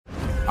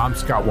I'm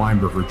Scott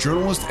Weinberger,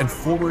 journalist and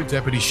former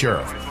deputy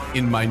sheriff.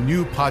 In my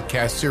new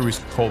podcast series,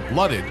 Cold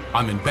Blooded,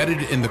 I'm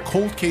embedded in the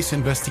cold case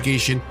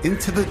investigation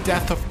into the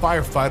death of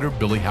firefighter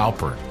Billy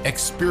Halpern.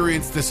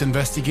 Experience this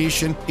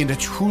investigation in a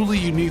truly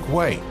unique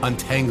way,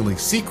 untangling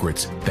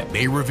secrets that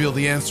may reveal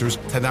the answers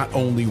to not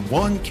only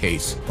one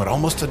case, but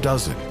almost a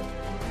dozen.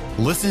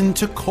 Listen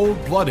to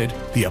Cold Blooded,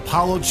 the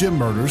Apollo Gym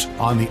Murders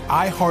on the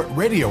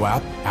iHeartRadio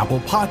app, Apple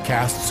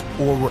Podcasts,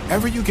 or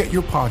wherever you get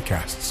your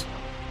podcasts.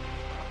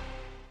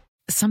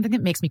 Something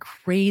that makes me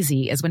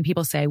crazy is when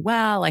people say,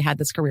 well, I had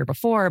this career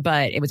before,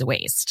 but it was a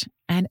waste.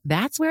 And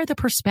that's where the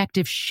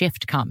perspective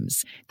shift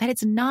comes, that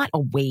it's not a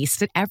waste,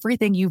 that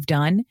everything you've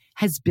done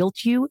has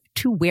built you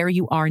to where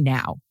you are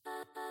now.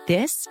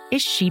 This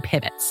is She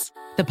Pivots,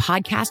 the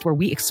podcast where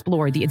we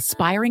explore the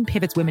inspiring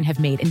pivots women have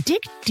made and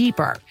dig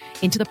deeper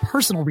into the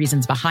personal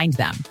reasons behind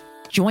them.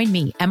 Join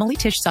me, Emily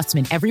Tish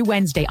Sussman, every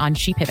Wednesday on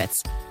She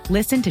Pivots.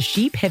 Listen to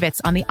She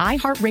Pivots on the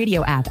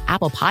iHeartRadio app,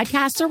 Apple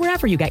Podcasts, or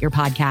wherever you get your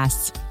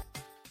podcasts.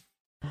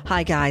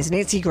 Hi guys,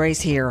 Nancy Grace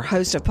here,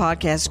 host of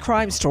podcast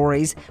Crime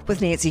Stories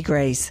with Nancy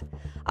Grace.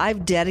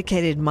 I've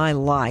dedicated my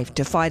life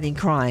to fighting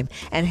crime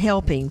and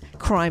helping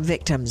crime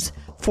victims.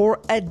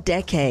 For a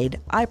decade,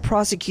 I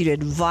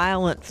prosecuted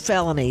violent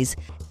felonies.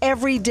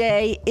 Every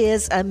day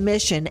is a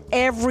mission.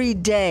 Every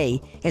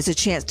day is a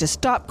chance to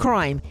stop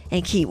crime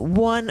and keep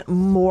one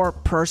more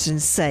person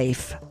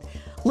safe.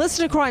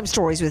 Listen to Crime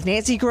Stories with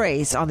Nancy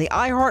Grace on the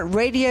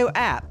iHeartRadio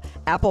app,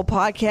 Apple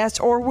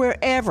Podcasts, or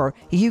wherever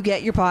you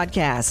get your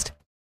podcast.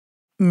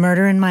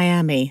 Murder in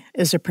Miami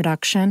is a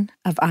production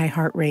of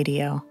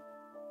iHeartRadio.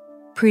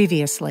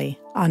 Previously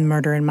on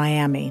Murder in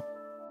Miami.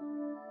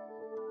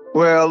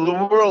 Well, the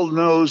world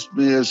knows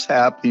me as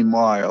Happy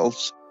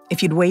Miles.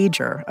 If you'd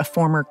wager a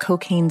former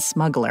cocaine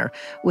smuggler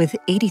with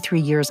 83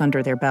 years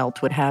under their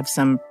belt would have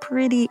some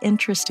pretty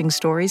interesting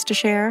stories to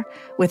share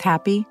with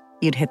Happy,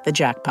 you'd hit the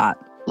jackpot.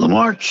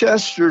 Lamar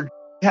Chester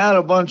had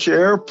a bunch of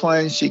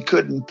airplanes he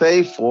couldn't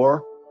pay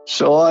for,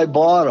 so I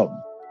bought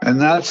them. And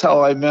that's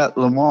how I met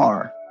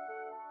Lamar.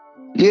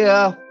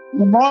 Yeah,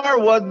 Lamar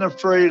wasn't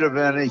afraid of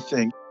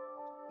anything.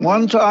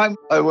 One time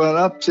I went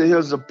up to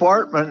his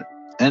apartment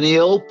and he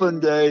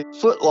opened a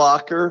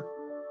footlocker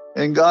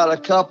and got a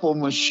couple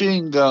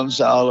machine guns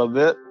out of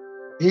it.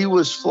 He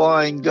was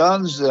flying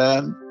guns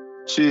then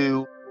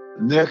to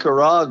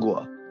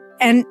Nicaragua.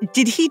 And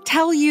did he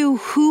tell you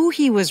who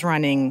he was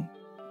running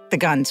the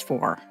guns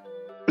for?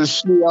 The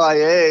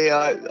CIA,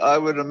 I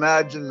would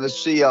imagine the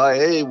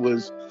CIA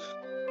was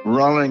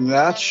running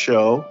that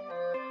show.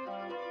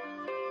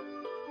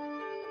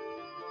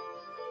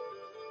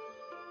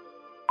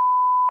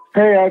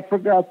 Hey, I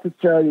forgot to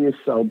tell you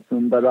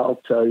something, but I'll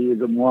tell you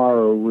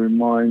tomorrow.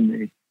 Remind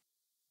me.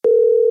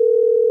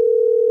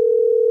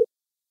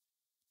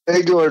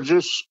 Hey,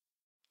 gorgeous.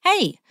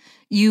 Hey,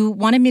 you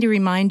wanted me to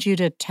remind you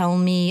to tell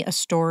me a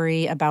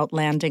story about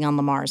landing on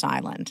Lamar's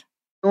Island.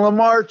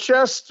 Lamar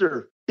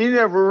Chester. He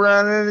never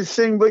ran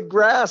anything but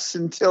grass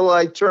until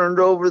I turned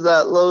over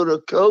that load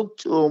of coke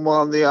to him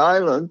on the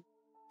island.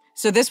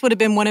 So this would have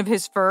been one of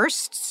his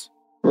firsts?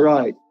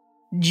 Right.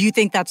 Do you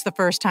think that's the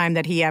first time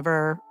that he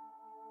ever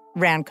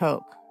ran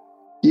coke?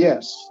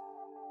 Yes.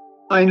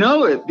 I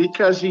know it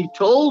because he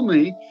told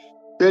me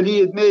that he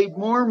had made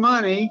more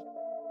money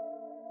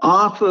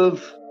off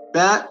of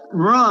that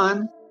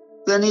run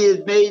than he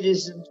had made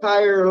his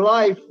entire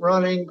life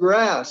running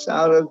grass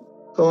out of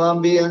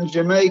Colombia and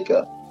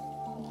Jamaica.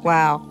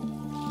 Wow.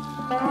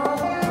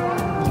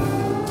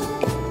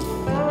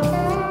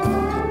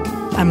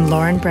 I'm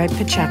Lauren Brett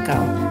Pacheco,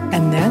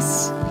 and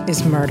this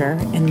is Murder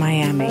in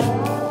Miami.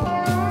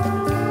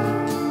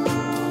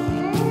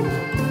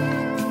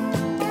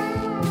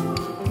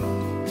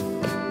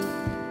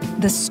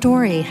 The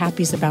story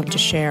Happy's about to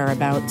share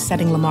about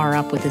setting Lamar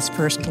up with his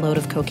first load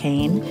of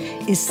cocaine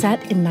is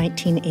set in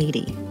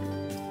 1980.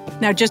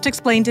 Now, just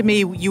explain to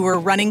me, you were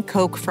running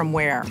coke from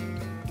where?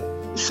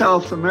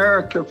 South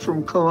America,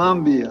 from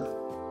Colombia.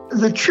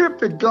 The trip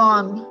had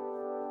gone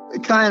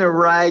kind of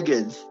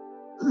ragged.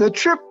 The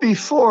trip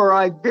before,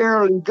 I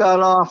barely got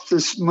off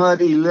this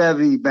muddy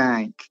levee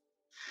bank.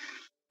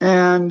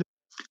 And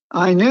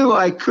I knew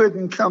I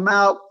couldn't come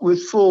out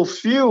with full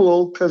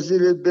fuel because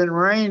it had been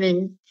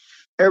raining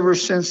ever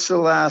since the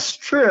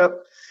last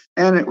trip,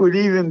 and it would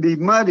even be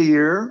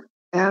muddier.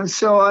 And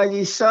so I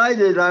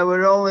decided I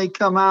would only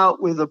come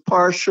out with a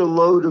partial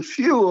load of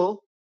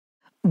fuel.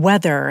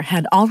 Weather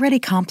had already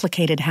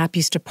complicated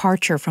Happy's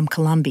departure from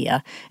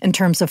Colombia in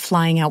terms of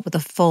flying out with a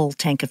full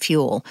tank of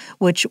fuel,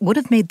 which would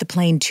have made the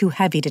plane too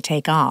heavy to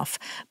take off.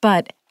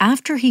 But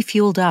after he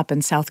fueled up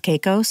in South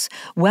Caicos,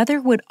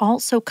 weather would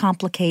also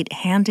complicate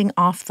handing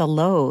off the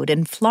load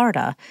in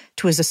Florida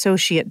to his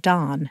associate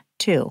Don,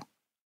 too.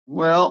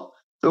 Well,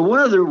 the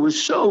weather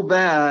was so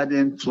bad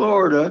in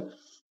Florida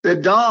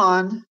that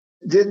Don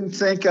didn't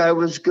think I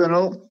was going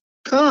to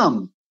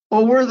come.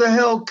 Well, where the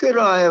hell could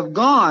I have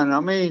gone? I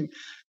mean,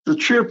 the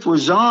trip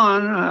was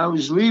on. I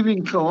was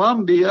leaving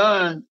Colombia,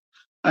 and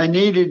I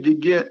needed to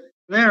get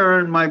there,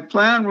 and my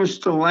plan was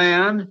to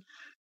land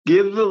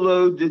give the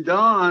load to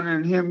Don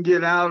and him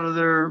get out of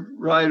there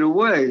right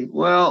away.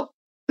 Well,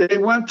 they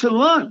went to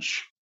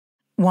lunch.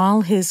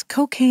 While his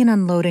cocaine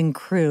unloading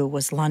crew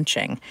was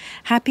lunching,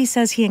 Happy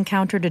says he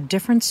encountered a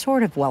different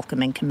sort of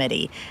welcoming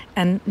committee,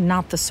 and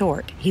not the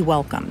sort he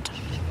welcomed.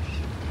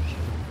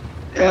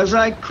 As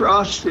I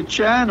crossed the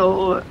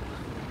channel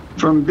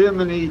from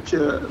Bimini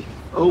to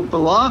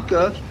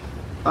Opelika,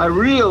 I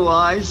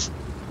realized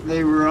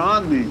they were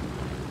on me.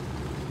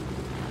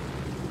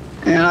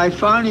 And I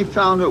finally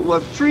found out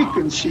what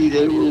frequency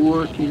they were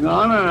working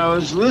on, and I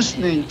was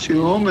listening to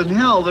them, and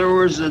hell, there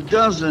was a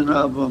dozen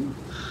of them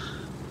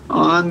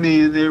on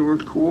me, and they were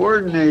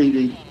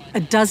coordinating. A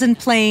dozen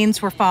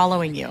planes were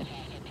following you.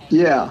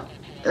 Yeah.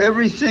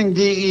 Everything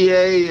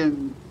DEA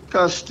and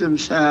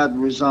Customs had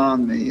was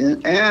on me,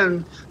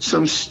 and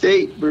some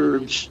state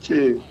birds,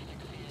 too.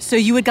 So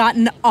you had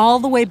gotten all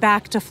the way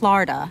back to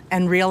Florida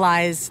and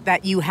realized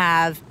that you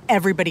have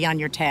everybody on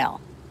your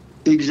tail.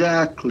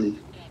 Exactly.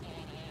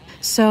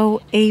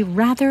 So a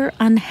rather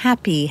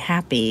unhappy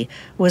Happy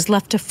was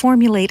left to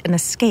formulate an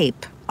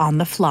escape on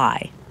the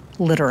fly,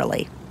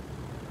 literally.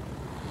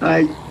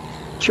 I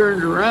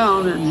turned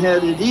around and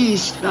headed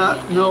east,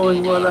 not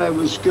knowing what I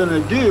was going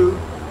to do.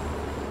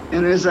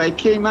 And as I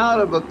came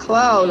out of a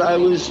cloud, I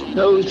was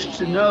nose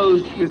to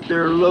nose with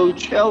their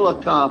Loach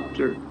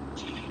helicopter.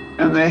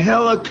 And the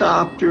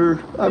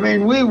helicopter, I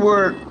mean, we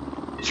weren't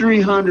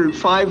 300,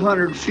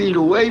 500 feet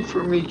away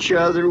from each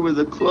other with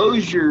a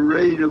closure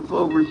rate of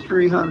over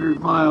 300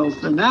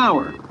 miles an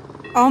hour.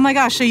 Oh my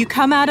gosh, so you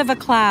come out of a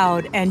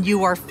cloud and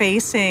you are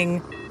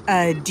facing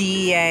a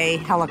DEA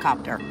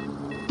helicopter.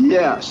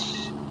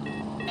 Yes.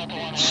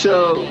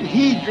 So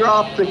he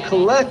dropped the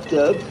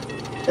collective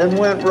and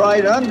went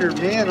right under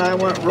me, and I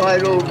went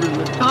right over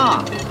the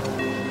top.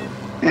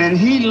 And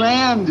he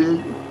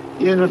landed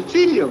in a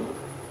field.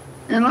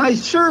 And I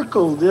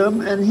circled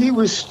him, and he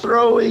was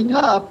throwing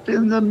up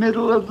in the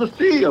middle of the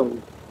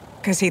field.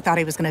 Because he thought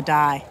he was going to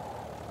die.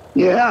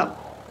 Yeah.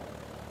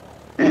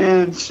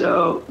 And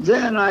so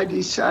then I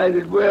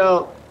decided,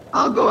 well,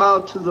 I'll go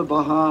out to the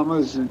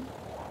Bahamas and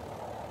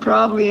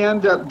probably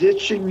end up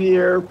ditching the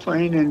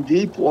airplane in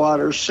deep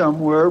water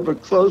somewhere,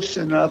 but close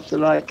enough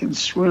that I can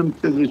swim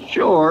to the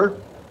shore.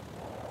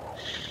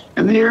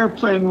 And the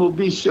airplane will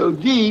be so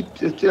deep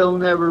that they'll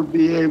never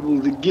be able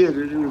to get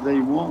it, or they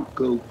won't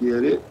go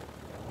get it.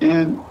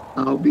 And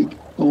I'll be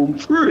home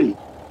free.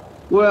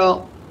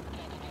 Well,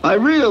 I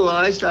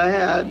realized I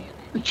had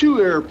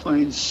 2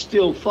 airplanes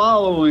still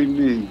following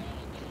me.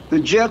 The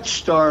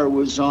Jetstar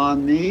was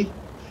on me,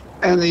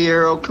 and the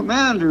Aero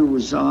Commander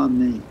was on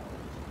me.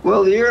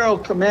 Well, the Aero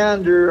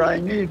Commander I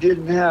knew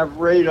didn't have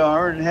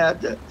radar and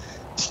had to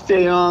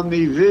stay on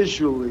me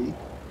visually.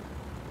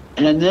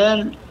 And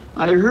then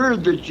I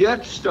heard the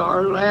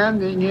Jetstar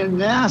landing in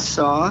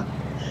Nassau,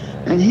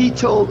 and he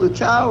told the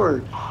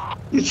tower,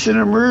 "It's an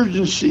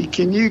emergency.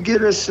 Can you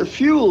get us a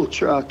fuel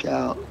truck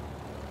out?"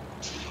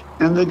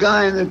 And the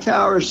guy in the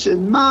tower said,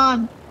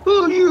 "Man,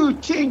 who you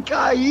think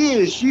I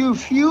is? You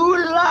fuel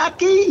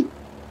lucky?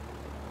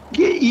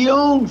 Get your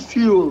own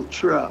fuel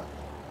truck."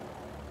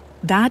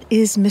 That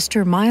is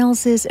Mr.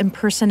 Miles's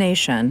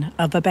impersonation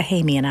of a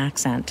Bahamian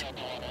accent.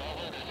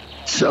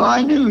 So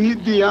I knew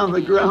he'd be on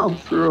the ground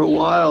for a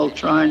while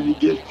trying to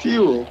get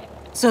fuel.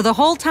 So the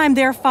whole time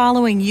they're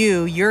following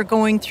you, you're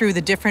going through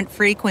the different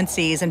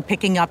frequencies and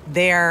picking up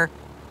their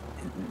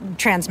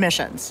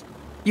transmissions.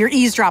 You're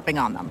eavesdropping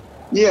on them.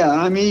 Yeah,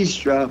 I'm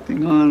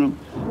eavesdropping on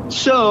them.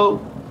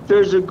 So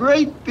there's a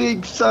great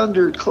big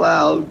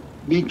thundercloud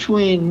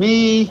between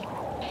me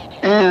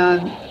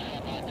and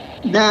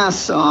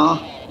Nassau,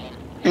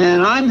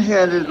 and I'm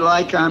headed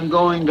like I'm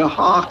going to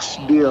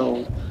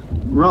Hawksbill,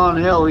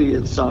 Ron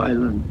Elliott's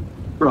island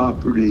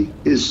property,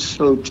 his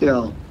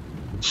hotel.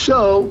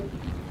 So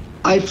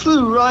I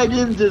flew right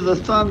into the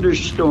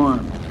thunderstorm,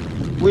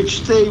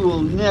 which they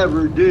will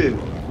never do.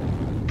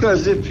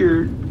 Because if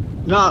you're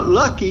not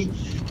lucky,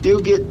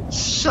 you'll get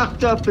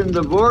sucked up in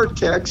the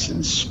vortex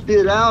and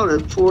spit out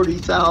at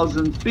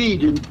 40,000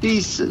 feet in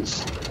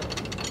pieces.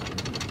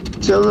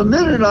 So the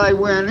minute I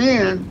went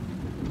in,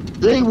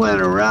 they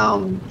went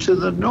around to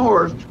the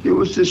north. It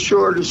was the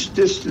shortest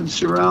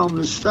distance around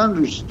this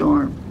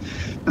thunderstorm.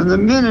 And the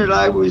minute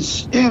I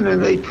was in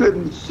and they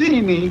couldn't see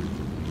me,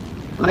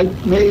 I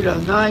made a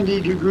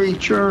 90-degree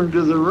turn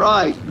to the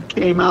right and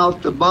came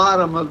out the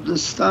bottom of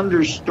this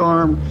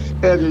thunderstorm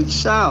headed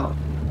south.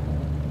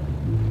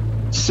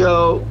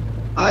 So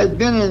I'd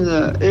been in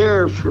the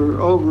air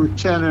for over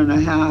 10 and a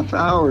half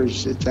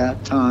hours at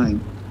that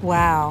time.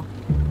 Wow.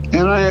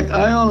 And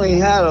I only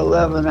had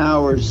 11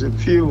 hours of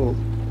fuel.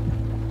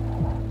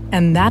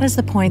 And that is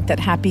the point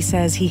that Happy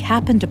says he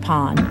happened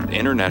upon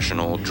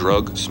international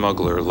drug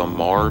smuggler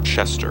Lamar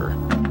Chester,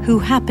 who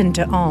happened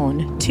to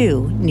own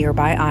 2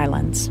 nearby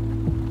islands.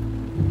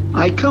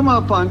 I come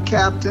up on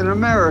Captain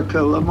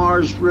America,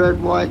 Lamar's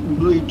red, white, and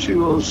blue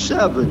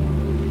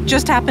 207.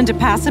 Just happened to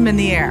pass him in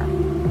the air.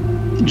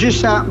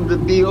 Just happened to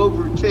be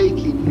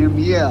overtaking him,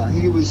 yeah.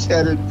 He was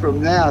headed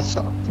from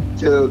Nassau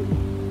to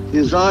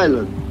his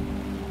island.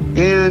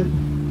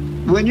 And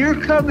When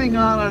you're coming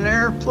on an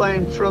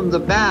airplane from the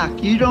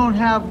back, you don't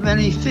have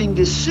anything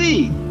to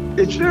see.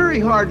 It's very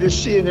hard to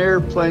see an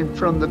airplane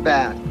from the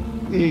back.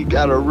 You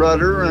got a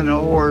rudder and a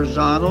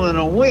horizontal and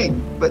a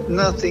wing, but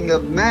nothing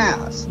of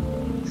mass.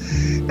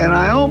 And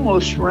I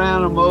almost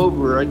ran him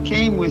over. I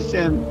came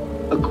within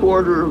a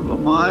quarter of a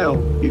mile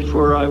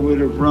before I would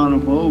have run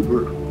him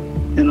over.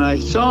 And I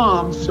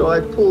saw him, so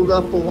I pulled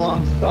up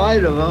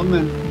alongside of him,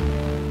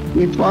 and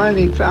we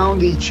finally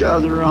found each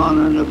other on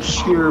an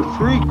obscure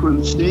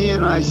frequency.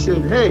 And I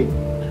said, hey,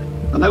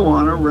 I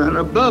want to rent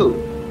a boat.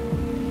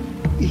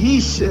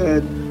 He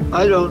said,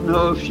 I don't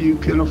know if you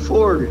can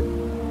afford it.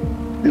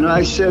 And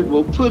I said,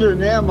 well, put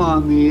an M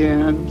on the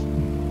end,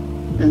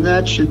 and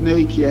that should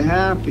make you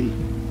happy.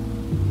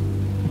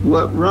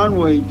 What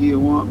runway do you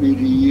want me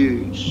to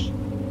use?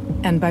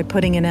 And by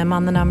putting an M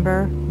on the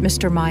number,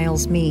 Mr.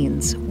 Miles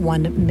means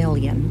 $1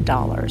 million.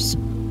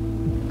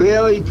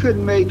 Well, he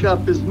couldn't make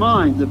up his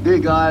mind. The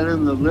big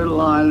island, the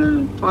little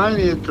island, and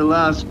finally at the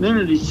last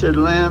minute he said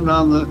land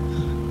on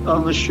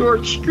the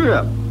short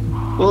strip.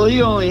 Well,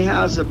 he only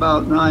has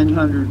about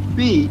 900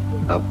 feet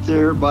up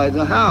there by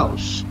the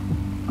house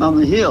on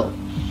the hill.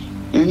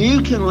 And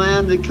you can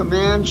land the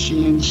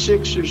Comanche in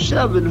 600 or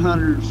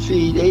 700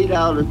 feet 8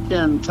 out of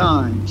 10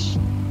 times.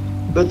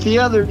 But the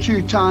other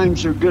 2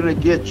 times are going to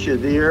get you.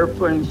 The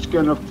airplane's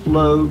going to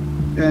float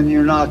and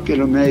you're not going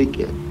to make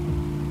it.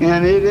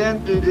 And it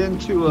ended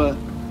into a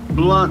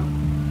blunt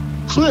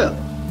cliff.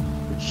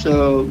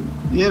 So,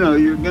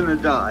 you're going to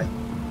die.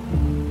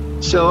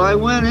 So I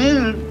went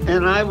in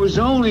and I was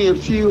only a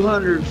few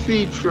hundred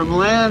feet from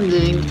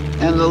landing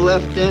and the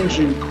left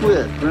engine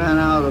quit, ran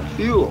out of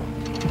fuel.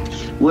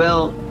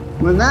 Well,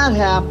 when that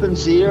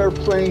happens, the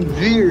airplane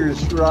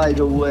veers right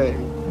away.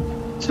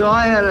 So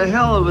I had a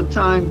hell of a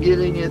time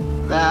getting it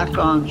back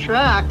on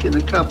track in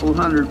a couple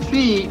hundred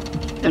feet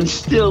and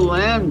still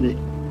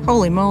landing.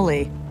 Holy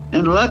moly.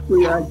 And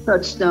luckily I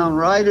touched down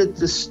right at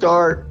the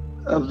start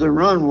of the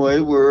runway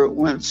where it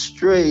went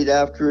straight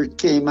after it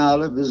came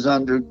out of his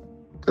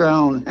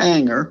underground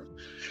hangar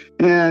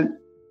and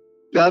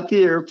got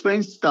the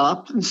airplane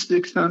stopped in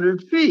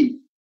 600 feet.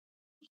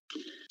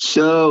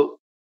 So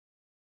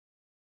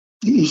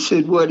he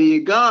said, what do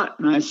you got?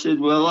 And I said,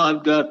 well,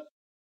 I've got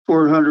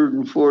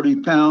 440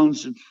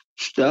 pounds of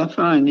stuff.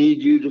 I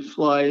need you to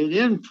fly it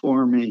in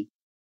for me.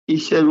 He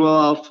said, well,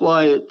 I'll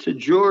fly it to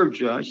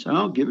Georgia. I said, I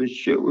don't give a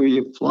shit where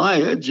you fly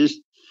it.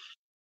 Just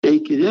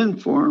take it in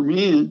for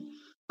me and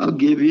I'll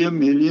give you $1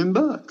 million.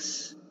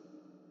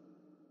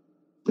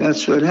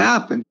 That's what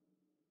happened.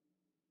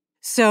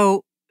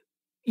 So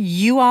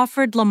you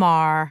offered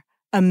Lamar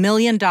 $1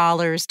 million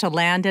to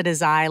land at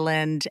his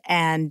island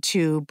and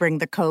to bring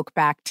the coke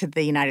back to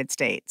the United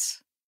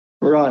States.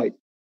 Right.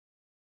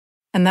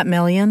 And that $1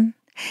 million?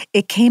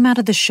 It came out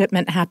of the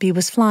shipment Happy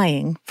was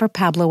flying for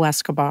Pablo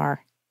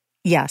Escobar.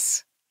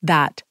 Yes,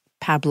 that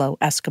Pablo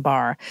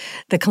Escobar,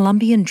 the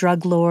Colombian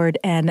drug lord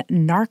and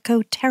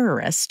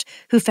narco-terrorist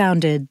who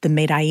founded the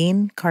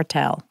Medellin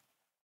cartel.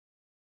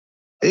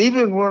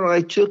 Even when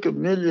I took $1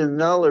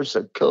 million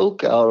of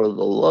coke out of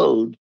the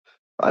load,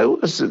 I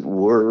wasn't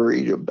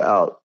worried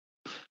about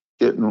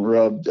getting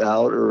rubbed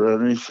out or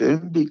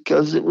anything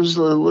because it was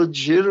a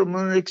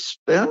legitimate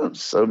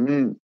expense. I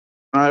mean,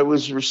 I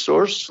was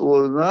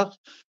resourceful enough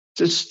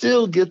to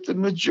still get the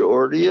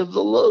majority of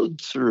the load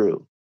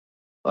through.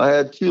 I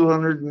had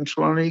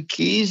 220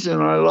 keys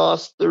and I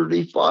lost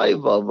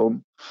 35 of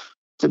them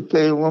to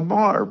pay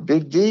Lamar.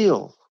 Big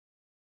deal.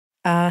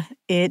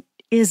 It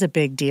is a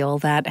big deal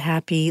that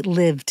Happy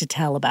lived to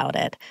tell about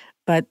it,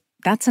 but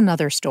that's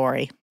another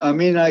story. I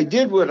mean, I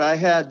did what I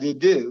had to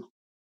do,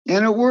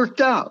 and it worked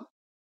out.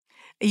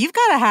 You've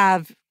got to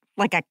have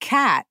like a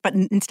cat, but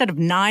instead of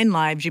 9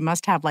 lives, you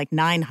must have like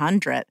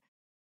 900.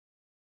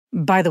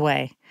 By the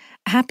way,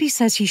 Happy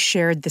says he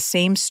shared the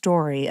same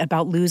story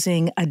about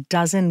losing a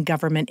dozen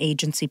government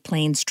agency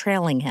planes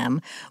trailing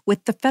him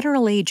with the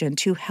federal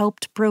agent who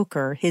helped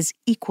broker his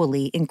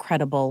equally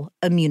incredible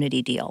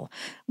immunity deal,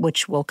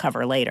 which we'll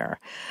cover later.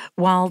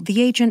 While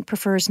the agent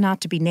prefers not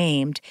to be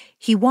named,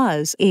 he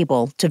was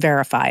able to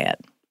verify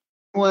it.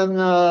 When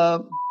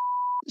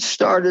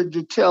started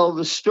to tell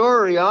the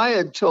story I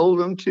had told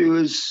him to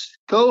his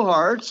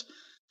cohorts,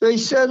 they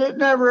said it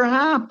never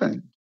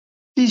happened.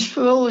 He's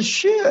full of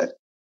shit.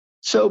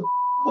 So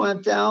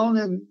went down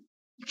and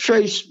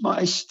traced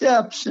my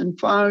steps and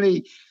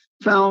finally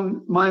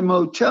found my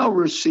motel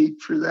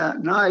receipt for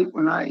that night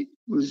when I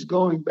was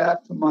going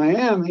back to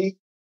Miami.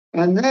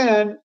 And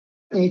then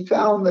he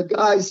found the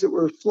guys that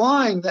were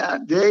flying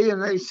that day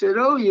and they said,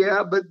 oh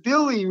yeah, but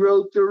Billy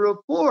wrote the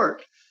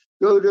report.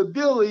 Go to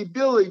Billy.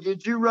 Billy,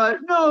 did you write?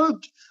 No,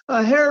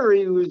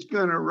 Harry was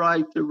going to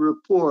write the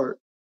report.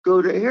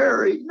 Go to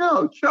Harry.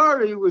 No,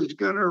 Charlie was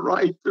going to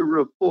write the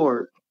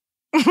report.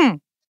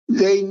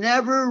 They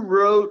never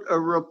wrote a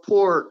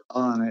report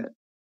on it.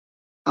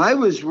 I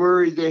was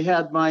worried they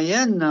had my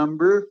N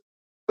number,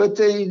 but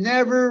they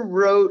never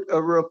wrote a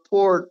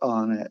report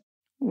on it.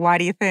 Why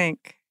do you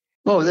think?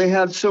 Oh, they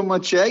had so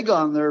much egg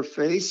on their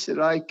face that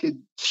I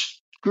could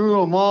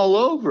screw them all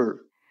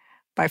over.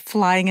 by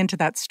flying into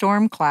that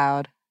storm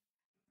cloud.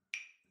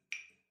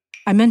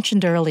 I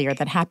mentioned earlier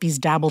that Happy's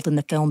dabbled in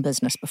the film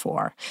business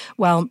before.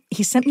 Well,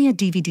 he sent me a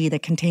DVD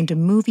that contained a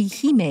movie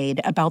he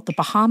made about the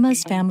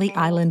Bahamas Family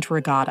Island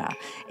Regatta,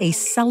 a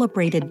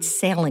celebrated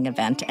sailing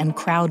event and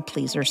crowd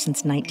pleaser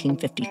since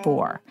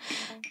 1954.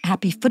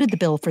 Happy footed the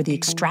bill for the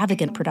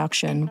extravagant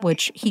production,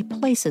 which he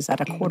places at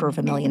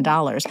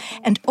 $250,000,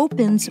 and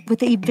opens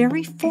with a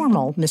very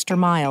formal Mr.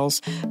 Miles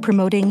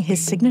promoting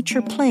his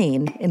signature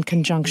plane in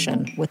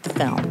conjunction with the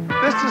film.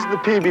 This is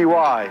the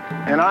PBY,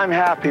 and I'm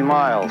Happy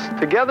Miles.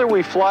 Together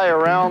we fly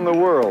around the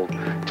world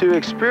to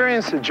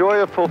experience the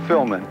joy of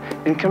fulfillment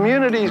in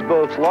communities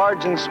both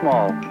large and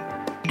small.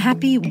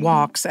 Happy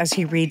walks as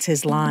he reads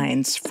his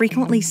lines,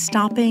 frequently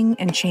stopping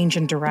and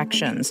changing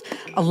directions,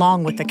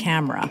 along with the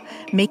camera,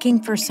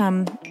 making for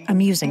some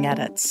amusing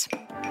edits.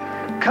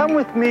 Come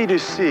with me to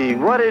see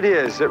what it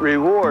is that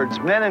rewards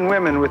men and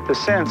women with the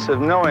sense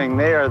of knowing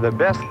they are the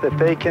best that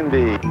they can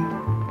be.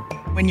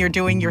 When you're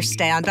doing your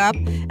stand-up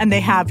and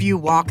they have you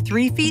walk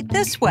 3 feet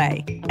this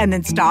way and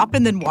then stop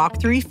and then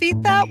walk 3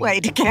 feet that way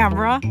to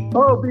camera.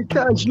 Oh,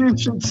 because you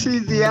should see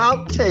the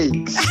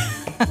outtakes.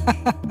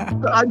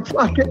 I'm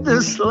fucking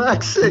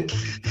dyslexic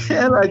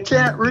and I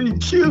can't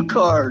read cue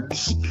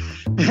cards.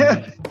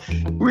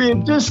 We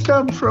had just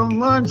come from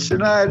lunch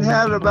and I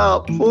had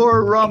about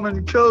 4 rum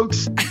and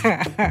cokes.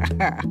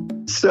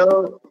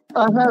 So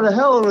I had a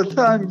hell of a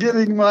time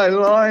getting my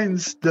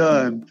lines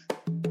done.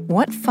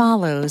 What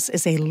follows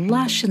is a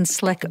lush and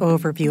slick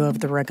overview of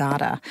the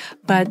regatta,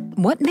 but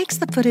what makes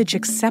the footage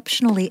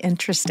exceptionally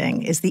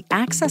interesting is the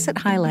access it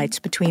highlights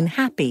between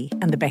Happy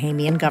and the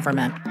Bahamian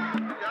government.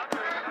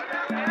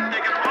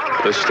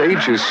 The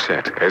stage is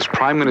set as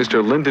Prime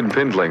Minister Lyndon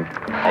Pindling,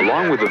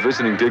 along with the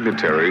visiting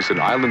dignitaries and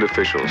island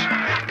officials,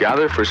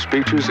 gather for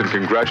speeches and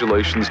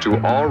congratulations to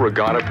all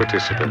regatta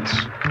participants.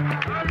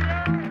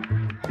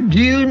 Do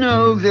you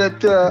know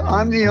that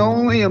I'm the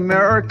only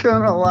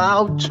American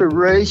allowed to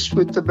race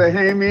with the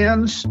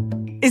Bahamians?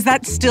 Is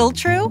that still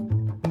true?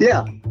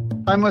 Yeah.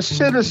 I'm a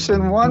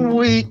citizen 1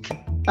 week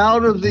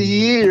out of the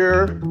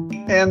year,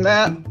 and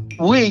that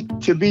week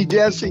to be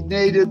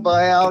designated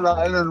by Out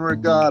Island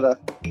Regatta.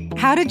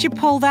 How did you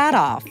pull that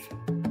off?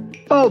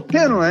 Oh,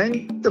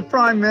 Pindling, the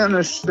Prime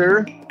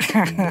Minister.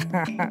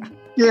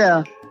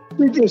 Yeah,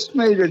 he just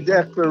made a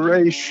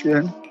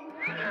declaration.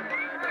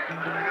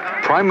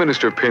 Prime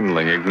Minister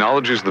Pindling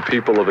acknowledges the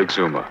people of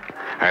Exuma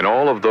and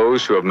all of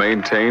those who have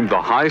maintained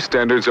the high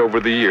standards over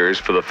the years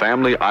for the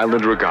Family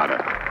Island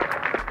Regatta.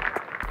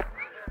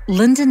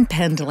 Lyndon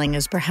Pindling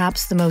is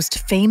perhaps the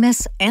most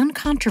famous and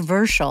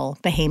controversial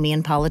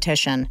Bahamian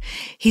politician.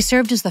 He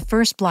served as the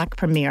first Black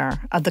premier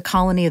of the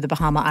colony of the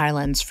Bahama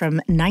Islands from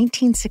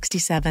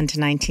 1967 to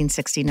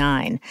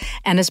 1969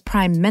 and as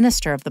Prime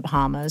Minister of the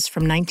Bahamas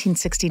from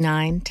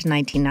 1969 to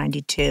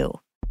 1992.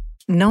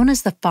 Known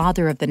as the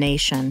father of the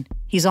nation,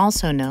 he's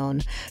also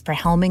known for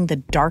helming the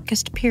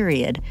darkest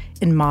period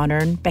in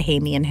modern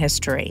Bahamian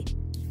history,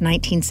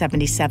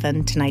 1977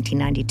 to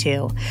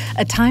 1992,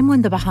 a time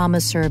when the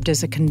Bahamas served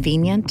as a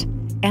convenient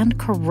and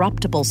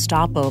corruptible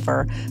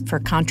stopover for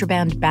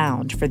contraband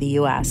bound for the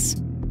U.S.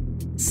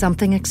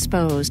 Something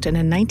exposed in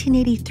a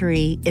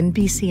 1983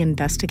 NBC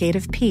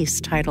investigative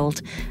piece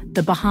titled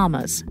The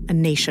Bahamas, A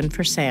Nation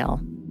for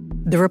Sale.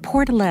 The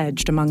report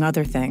alleged, among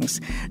other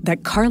things,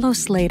 that Carlos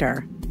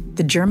Slater,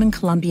 the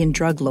German-Colombian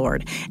drug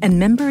lord, and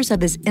members of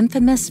his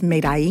infamous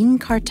Medellin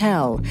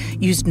cartel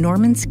used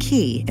Norman's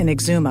Key in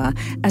Exuma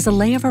as a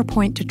layover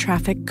point to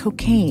traffic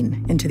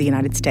cocaine into the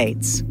United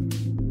States.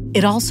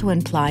 It also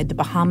implied the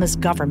Bahamas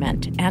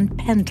government and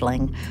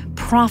Pindling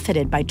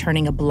profited by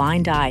turning a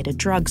blind eye to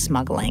drug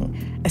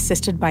smuggling,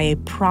 assisted by a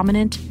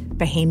prominent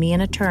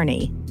Bahamian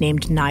attorney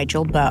named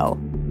Nigel Bowe.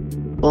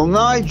 Well,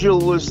 Nigel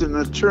was an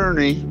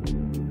attorney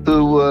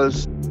who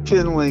was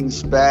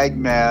Pindling's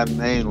bagman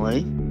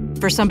mainly.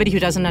 For somebody who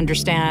doesn't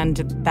understand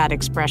that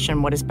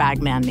expression, what does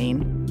bagman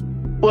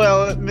mean?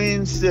 Well, it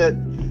means that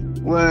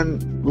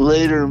when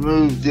later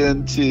moved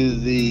into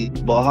the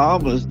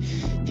Bahamas,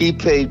 he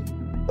paid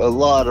a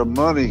lot of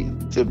money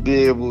to be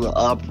able to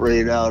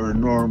operate out of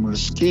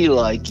Norman's Key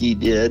like he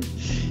did.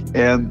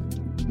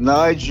 And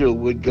Nigel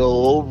would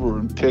go over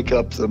and pick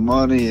up the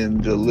money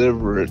and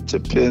deliver it to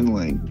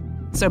Pindling.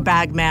 So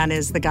bagman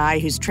is the guy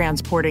who's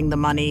transporting the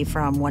money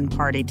from one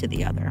party to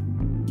the other.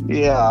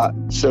 Yeah,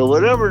 so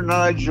whatever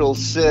Nigel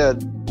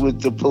said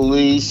with the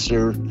police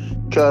or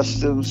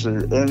customs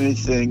or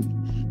anything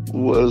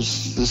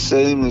was the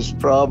same as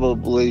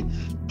probably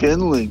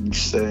Pindling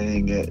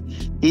saying it.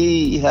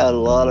 He had a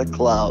lot of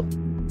clout.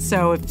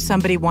 So if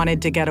somebody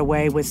wanted to get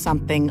away with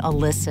something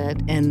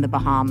illicit in the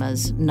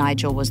Bahamas,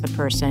 Nigel was the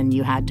person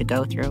you had to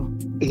go through?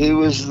 He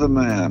was the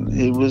man.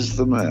 He was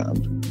the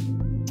man.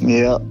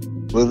 Yeah,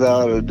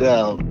 without a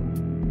doubt.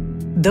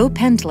 Though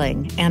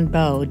Pendling and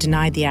Bowe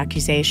denied the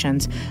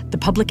accusations, the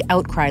public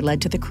outcry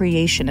led to the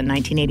creation in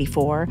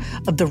 1984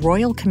 of the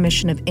Royal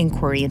Commission of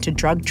Inquiry into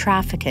Drug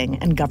Trafficking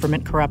and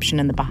Government Corruption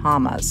in the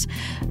Bahamas.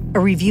 A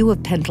review of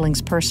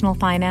Pendling's personal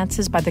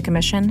finances by the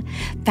commission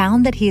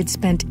found that he had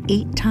spent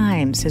 8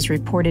 times his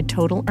reported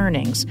total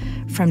earnings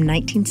from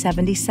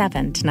 1977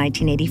 to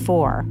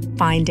 1984,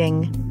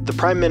 finding the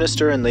Prime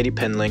Minister and Lady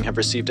Pendling have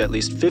received at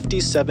least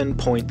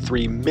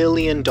 $57.3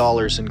 million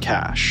in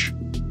cash.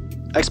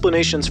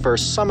 Explanations for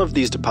some of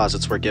these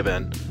deposits were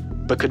given,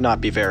 but could not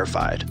be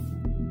verified.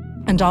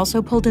 And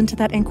also pulled into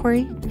that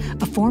inquiry,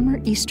 a former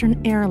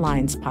Eastern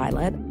Airlines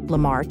pilot,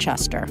 Lamar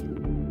Chester.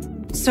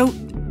 So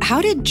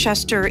how did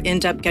Chester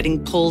end up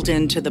getting pulled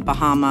into the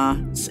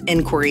Bahamas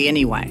inquiry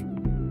anyway?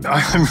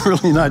 I'm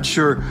really not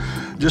sure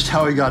just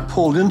how he got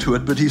pulled into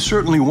it, but he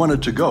certainly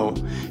wanted to go.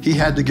 He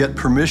had to get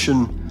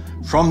permission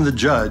from the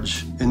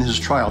judge in his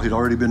trial. He'd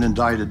already been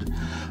indicted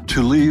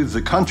to leave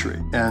the country.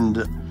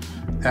 And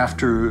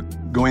after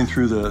going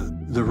through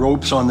the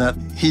ropes on that,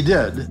 he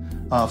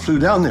flew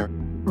down there.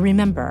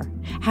 Remember,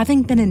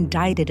 having been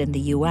indicted in the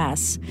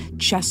U.S.,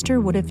 Chester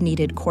would have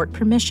needed court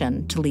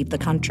permission to leave the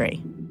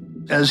country.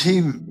 As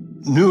he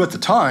knew at the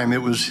time,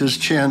 it was his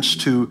chance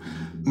to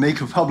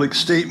make a public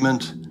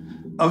statement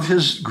of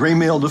his gray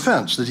male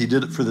defense, that he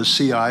did it for the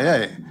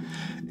CIA.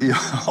 He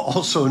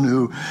also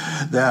knew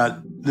that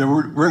there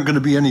weren't going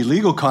to be any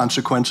legal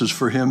consequences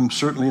for him,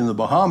 certainly in the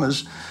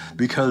Bahamas,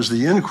 because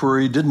the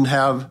inquiry didn't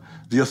have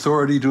the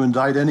authority to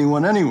indict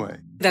anyone anyway.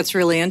 That's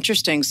really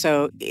interesting.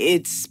 So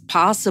it's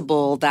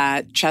possible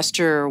that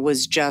Chester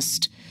was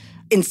just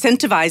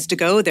incentivized to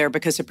go there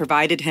because it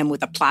provided him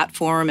with a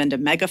platform and a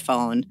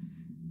megaphone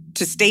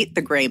to state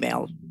the gray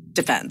male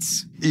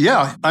defense.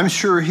 Yeah, I'm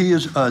sure he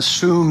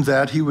assumed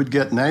that he would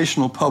get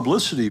national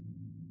publicity.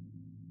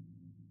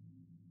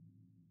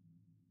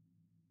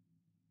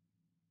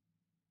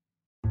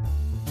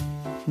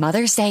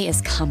 Mother's Day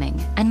is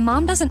coming, and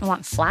Mom doesn't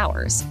want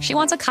flowers. She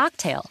wants a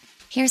cocktail.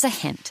 Here's a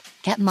hint.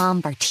 Get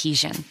Mom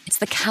Bartesian. It's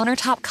the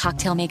countertop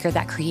cocktail maker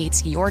that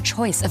creates your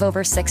choice of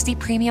over 60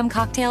 premium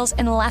cocktails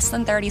in less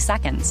than 30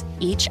 seconds,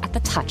 each at the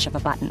touch of a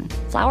button.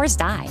 Flowers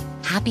die.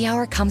 Happy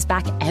Hour comes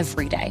back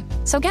every day.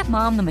 So get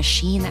Mom the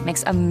machine that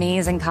makes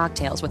amazing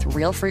cocktails with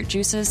real fruit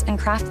juices and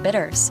craft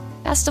bitters.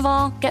 Best of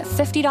all, get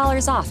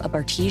 $50 off a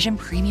Bartesian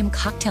premium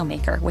cocktail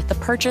maker with the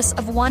purchase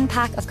of 1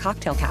 pack of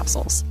cocktail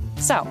capsules.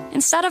 So,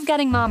 instead of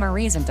getting Mom a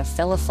reason to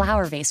fill a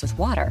flower vase with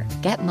water,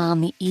 get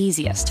Mom the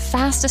easiest,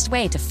 fastest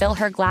way to fill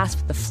her glass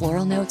with the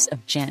floral notes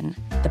of gin.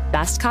 The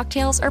best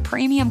cocktails are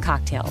premium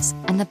cocktails,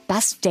 and the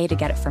best day to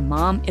get it for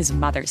Mom is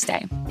Mother's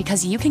Day,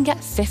 because you can get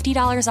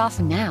 $50 off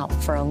now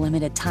for a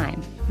limited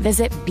time.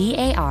 Visit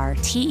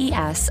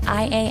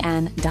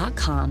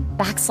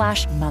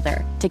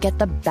BARTESIAN.com/mother to get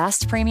the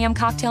best premium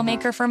cocktail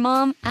maker for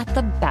Mom at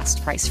the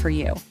best price for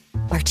you.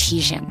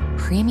 Bartesian,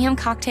 premium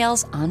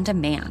cocktails on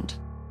demand.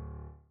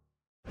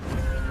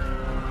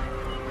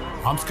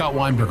 I'm Scott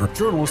Weinberger,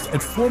 journalist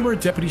and former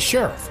deputy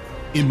sheriff.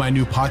 In my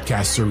new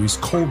podcast series,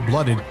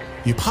 Cold-Blooded,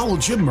 The Apollo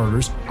Gym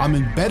Murders, I'm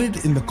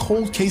embedded in the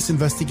cold case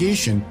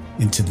investigation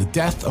into the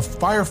death of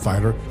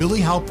firefighter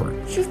Billy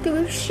Halpern. It's just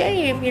a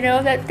shame,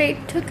 that they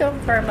took him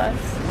from us.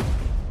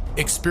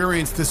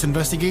 Experience this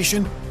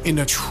investigation in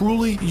a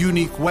truly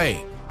unique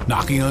way,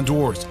 knocking on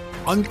doors,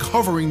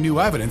 uncovering new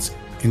evidence,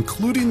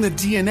 including the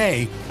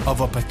DNA of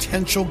a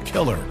potential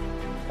killer.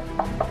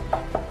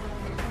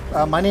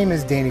 My name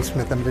is Danny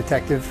Smith. I'm a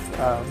detective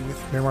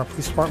with Miramar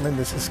Police Department.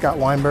 This is Scott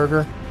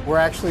Weinberger. We're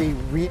actually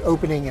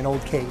reopening an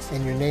old case,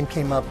 and your name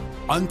came up.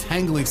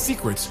 Untangling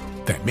secrets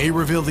that may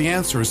reveal the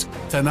answers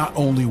to not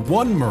only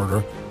one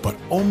murder, but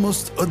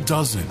almost a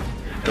dozen.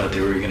 I thought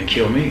they were going to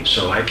kill me,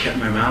 so I kept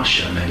my mouth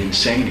shut and I didn't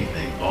say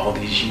anything. All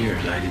these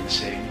years, I didn't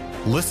say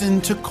anything.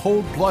 Listen to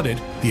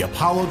Cold-Blooded, The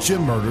Apollo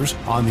Gym Murders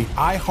on the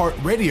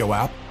iHeartRadio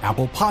app,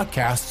 Apple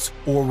Podcasts,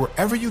 or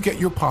wherever you get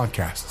your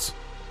podcasts.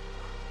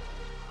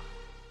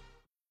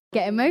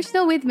 Get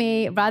emotional with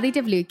me, Radhi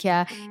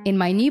Devlukia, in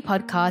my new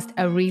podcast,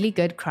 A Really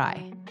Good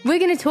Cry. We're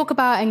going to talk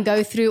about and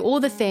go through all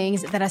the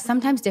things that are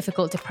sometimes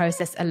difficult to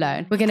process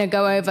alone. We're going to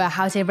go over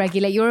how to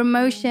regulate your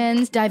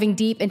emotions, diving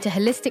deep into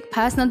holistic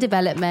personal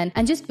development,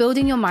 and just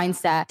building your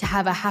mindset to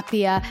have a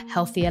happier,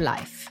 healthier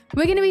life.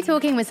 We're going to be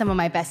talking with some of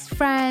my best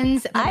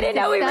friends. I didn't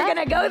know we were going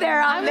to go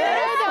there on this.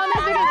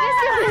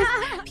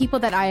 People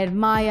that I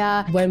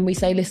admire. When we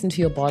say listen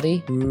to your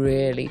body,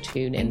 really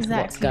tune into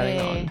what's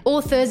going on.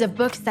 Authors of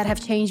books that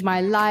have changed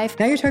my life.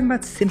 Now you're talking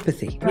about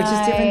sympathy, which is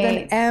different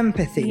than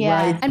empathy,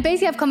 right? And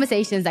basically have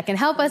conversations that can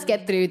help us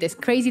get through this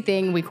crazy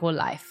thing we call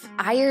life.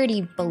 I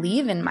already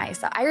believe in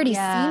myself. I already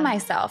see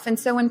myself. And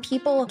so when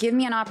people give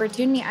me an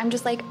opportunity, I'm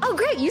just like, oh,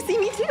 great, you see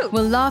me too.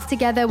 We'll laugh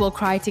together, we'll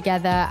cry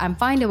together, and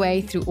find a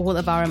way through all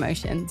of our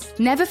emotions.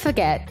 Never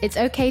forget, it's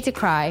okay to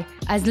cry,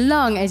 as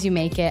long as you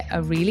make it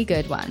a really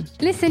good one.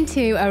 Listen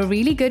to A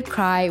Really Good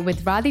Cry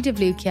with Radhi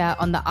Devlukia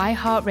on the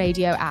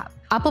iHeartRadio app,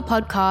 Apple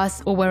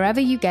Podcasts, or wherever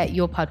you get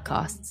your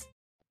podcasts.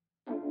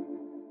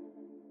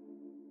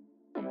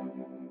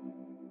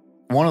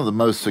 One of the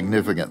most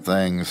significant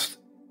things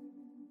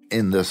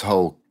in this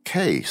whole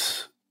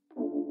case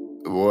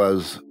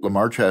was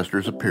Lamar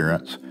Chester's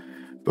appearance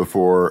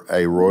before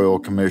a Royal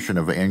Commission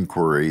of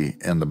Inquiry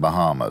in the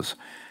Bahamas.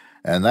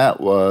 And that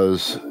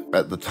was,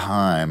 at the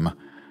time,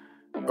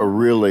 a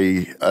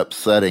really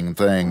upsetting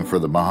thing for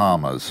the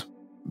Bahamas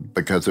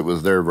because it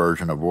was their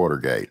version of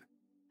Watergate.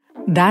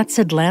 That's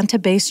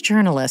Atlanta-based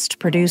journalist,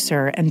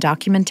 producer, and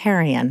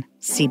documentarian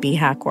C.B.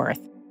 Hackworth.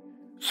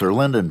 Sir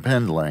Lyndon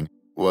Pindling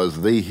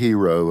was the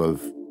hero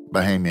of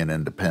Bahamian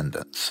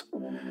independence.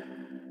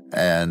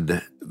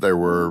 And there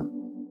were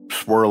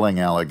swirling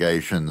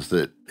allegations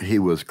that he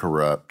was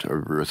corrupt,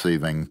 of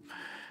receiving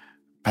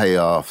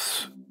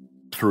payoffs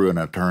through an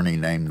attorney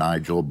named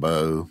Nigel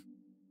Bowe,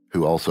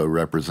 who also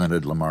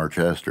represented Lamar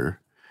Chester,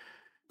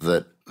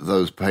 that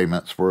those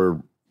payments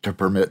were to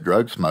permit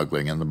drug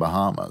smuggling in the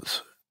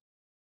Bahamas.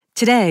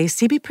 Today,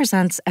 CB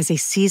presents as a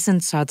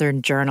seasoned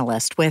Southern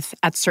journalist with,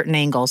 at certain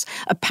angles,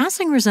 a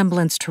passing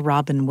resemblance to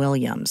Robin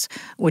Williams,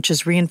 which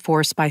is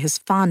reinforced by his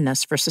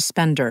fondness for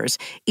suspenders,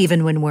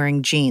 even when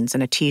wearing jeans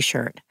and a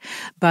T-shirt.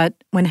 But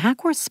when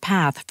Hackworth's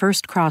path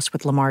first crossed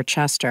with Lamar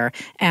Chester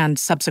and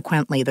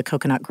subsequently the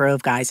Coconut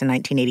Grove guys in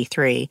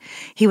 1983,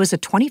 he was a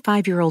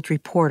 25-year-old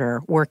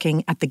reporter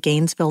working at the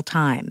Gainesville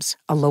Times,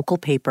 a local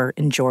paper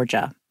in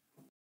Georgia.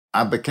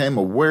 I became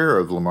aware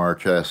of Lamar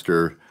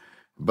Chester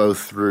both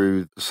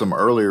through some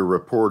earlier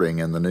reporting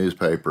in the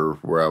newspaper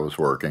where I was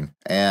working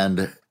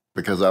and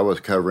because I was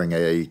covering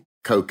a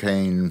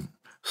cocaine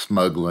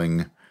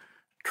smuggling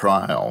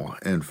trial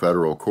in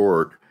federal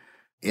court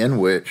in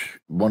which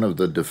one of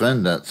the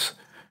defendants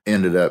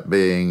ended up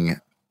being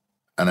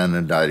an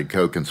unindicted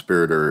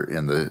co-conspirator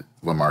in the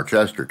Lamar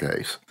Chester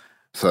case.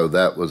 So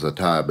that was a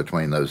tie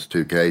between those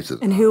two cases.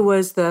 And who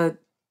was the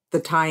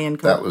tie-in?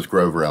 That was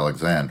Grover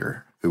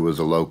Alexander, who was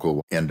a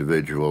local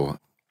individual.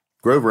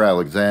 Grover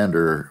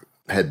Alexander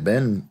had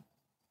been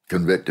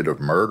convicted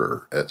of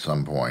murder at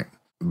some point,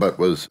 but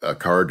was a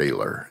car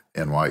dealer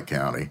in White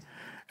County.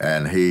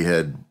 And he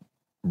had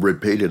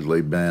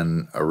repeatedly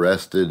been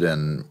arrested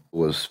and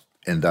was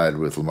indicted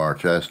with Lamar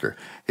Chester.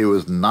 He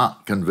was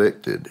not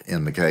convicted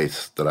in the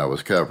case that I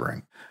was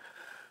covering.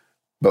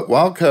 But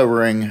while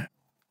covering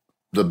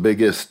the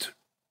biggest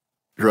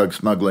drug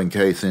smuggling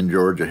case in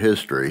Georgia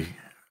history,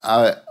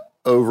 I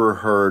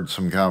overheard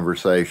some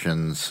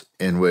conversations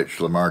in which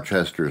Lamar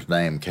Chester's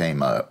name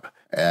came up,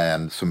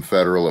 and some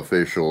federal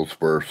officials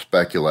were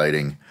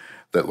speculating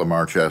that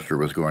Lamar Chester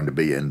was going to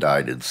be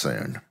indicted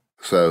soon.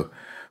 So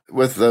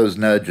with those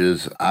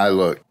nudges,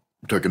 I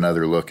took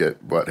another look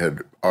at what had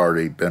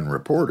already been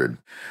reported,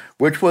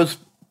 which was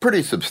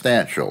pretty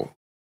substantial.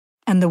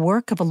 And the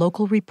work of a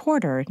local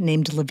reporter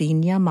named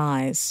Lavinia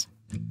Mize.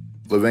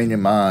 Lavinia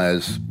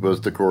Mize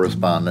was the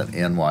correspondent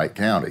in White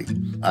County.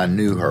 I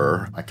knew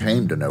her. I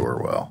came to know her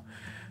well.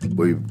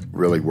 We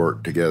really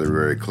worked together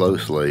very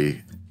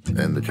closely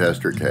in the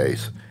Chester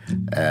case,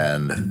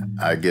 and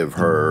I give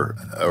her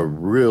a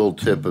real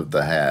tip of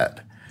the hat.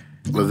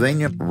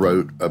 Lavinia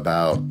wrote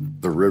about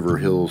the River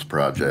Hills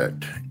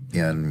Project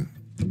in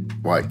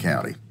White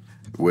County,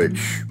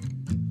 which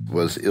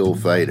was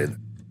ill-fated.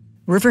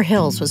 River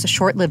Hills was a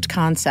short-lived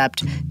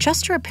concept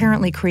Chester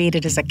apparently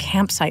created as a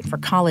campsite for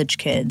college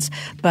kids,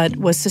 but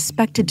was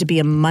suspected to be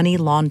a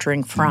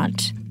money-laundering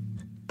front.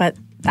 But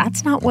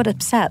that's not what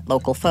upset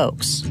local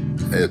folks.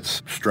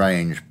 It's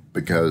strange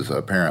because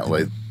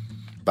apparently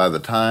by the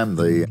time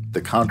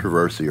the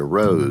controversy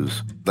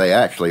arose, they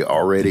actually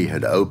already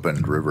had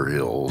opened River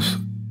Hills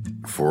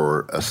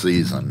for a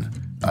season.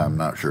 I'm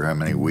not sure how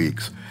many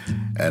weeks,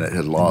 and it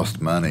had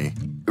lost money.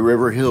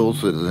 River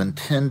Hills was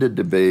intended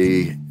to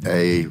be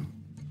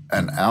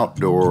an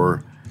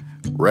outdoor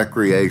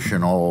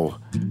recreational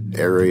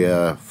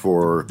area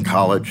for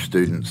college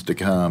students to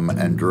come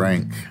and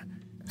drink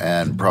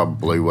and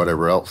probably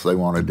whatever else they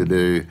wanted to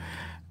do.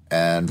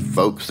 And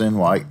folks in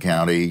White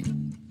County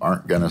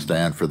aren't going to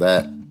stand for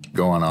that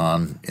going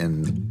on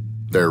in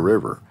their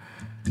river.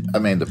 I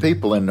mean, the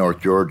people in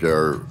North Georgia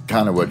are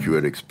kind of what you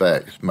would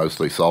expect,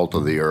 mostly salt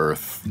of the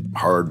earth,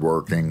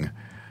 hardworking.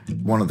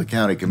 One of the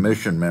county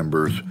commission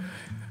members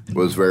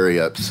was very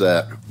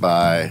upset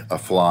by a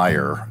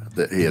flyer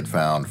that he had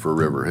found for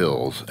River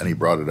Hills, and he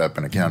brought it up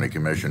in a county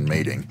commission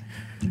meeting,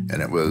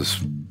 and it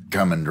was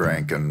come and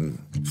drink and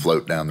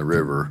float down the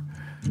river.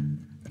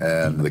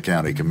 And the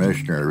county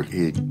commissioner,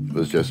 he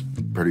was just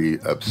pretty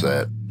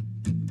upset.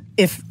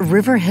 If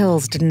River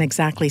Hills didn't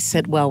exactly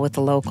sit well with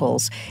the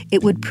locals,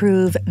 it would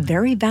prove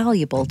very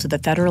valuable to the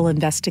federal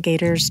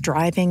investigators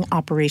driving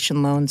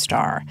Operation Lone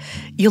Star.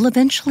 You'll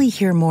eventually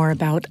hear more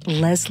about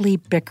Leslie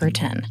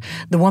Bickerton,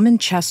 the woman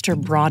Chester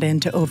brought in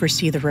to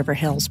oversee the River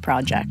Hills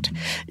project.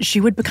 She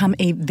would become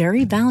a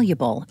very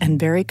valuable and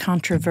very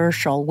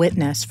controversial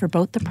witness for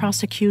both the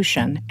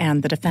prosecution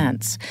and the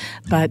defense.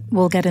 But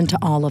we'll get into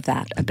all of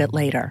that a bit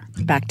later.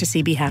 Back to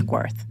C.B.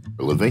 Hackworth.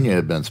 Lavinia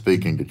had been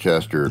speaking to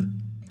Chester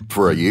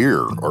for a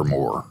year or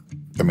more.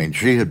 I mean,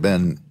 she had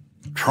been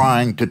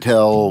trying to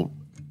tell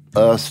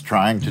us,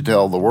 trying to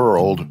tell the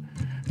world,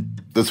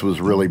 this was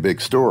a really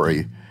big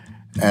story,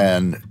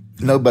 and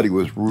nobody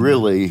was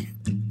really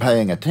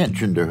paying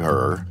attention to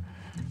her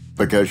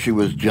because she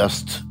was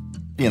just,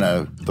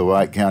 the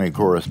White County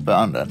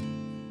correspondent.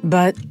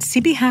 But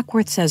C.B.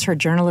 Hackworth says her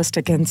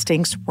journalistic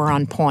instincts were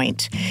on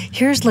point.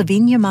 Here's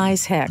Lavinia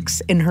Mize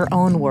Hicks, in her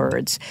own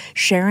words,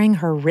 sharing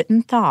her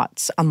written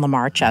thoughts on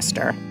Lamar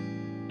Chester.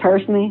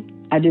 Personally,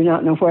 I do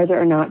not know whether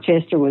or not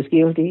Chester was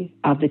guilty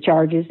of the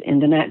charges in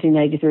the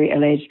 1983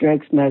 alleged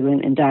drug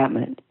smuggling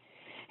indictment.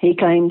 He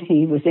claimed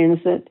he was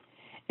innocent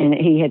and that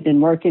he had been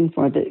working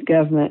for the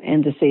government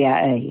and the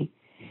CIA.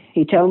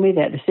 He told me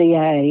that the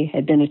CIA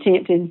had been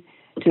attempting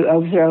to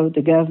overthrow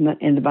the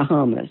government in the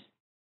Bahamas.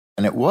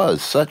 And it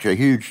was such a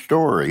huge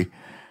story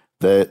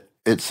that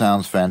it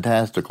sounds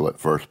fantastical at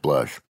first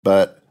blush.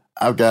 But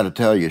I've got to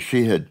tell you,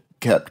 she had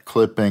kept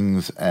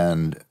clippings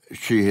and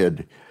she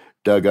had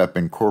dug up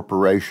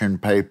incorporation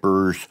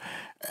papers,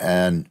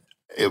 and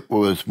it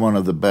was one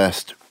of the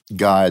best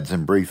guides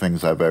and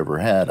briefings I've ever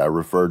had. I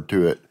referred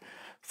to it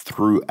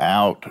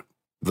throughout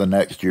the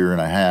next year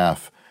and a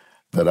half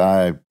that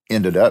I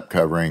ended up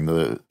covering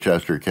the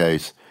Chester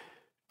case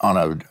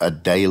on a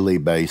daily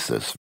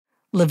basis.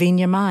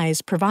 Lavinia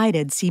Mize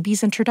provided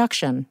CB's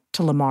introduction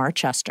to Lamar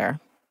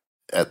Chester.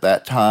 At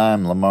that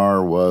time,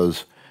 Lamar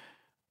was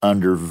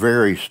under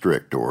very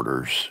strict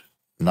orders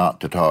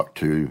not to talk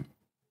to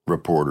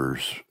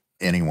reporters,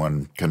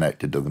 anyone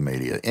connected to the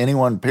media,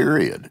 anyone,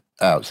 period,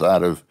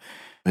 outside of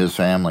his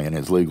family and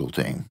his legal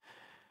team.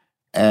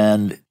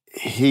 And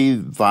he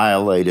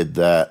violated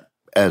that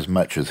as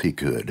much as he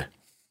could.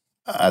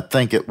 I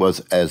think it was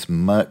as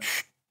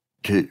much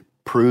to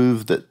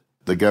prove that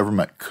the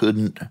government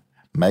couldn't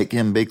make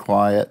him be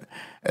quiet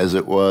as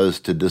it was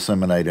to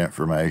disseminate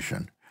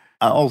information.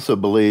 I also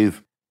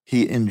believe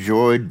he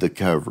enjoyed the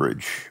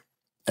coverage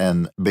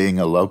and being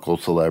a local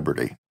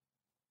celebrity.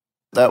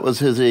 That was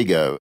his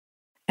ego.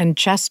 And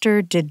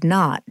Chester did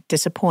not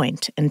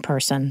disappoint in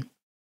person.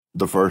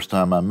 The first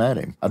time I met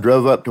him, I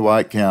drove up to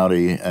White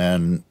County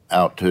and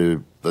out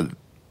to the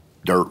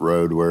dirt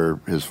road where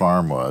his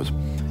farm was.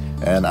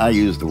 And I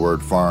use the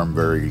word farm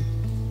very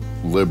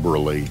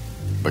liberally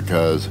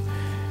because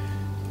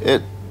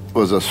it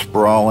was a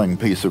sprawling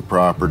piece of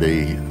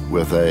property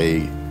with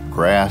a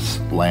grass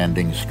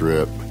landing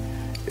strip.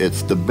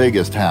 It's the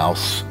biggest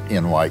house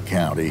in White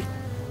County,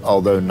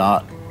 although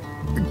not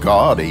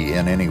gaudy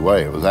in any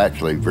way. It was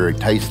actually very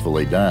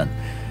tastefully done,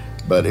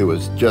 but it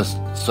was just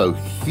so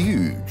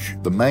huge.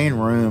 The main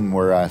room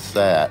where I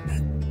sat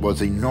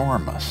was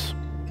enormous,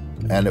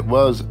 and it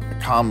was a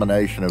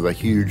combination of a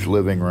huge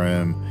living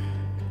room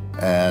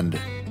and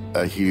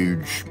a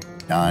huge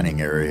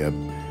dining area.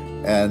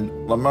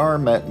 And Lamar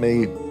met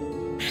me,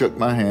 shook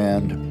my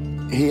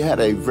hand. He had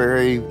a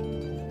very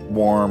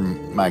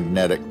warm,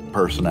 magnetic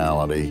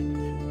personality.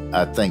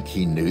 I think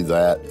he knew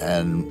that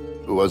and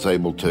was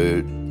able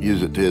to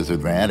use it to his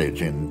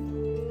advantage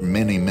in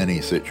many,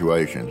 many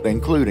situations,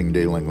 including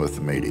dealing with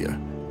the media.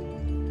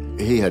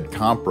 He had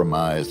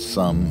compromised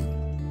some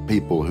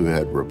people who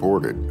had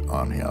reported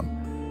on him,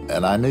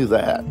 and I knew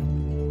that.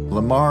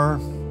 Lamar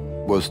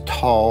was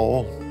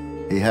tall,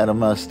 he had a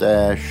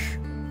mustache,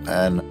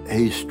 and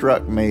he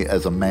struck me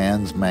as a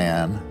man's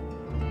man.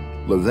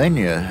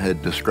 Lavinia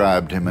had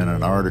described him in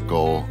an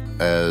article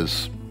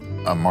as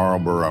a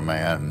Marlboro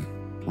man,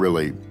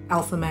 really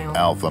alpha male.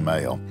 Alpha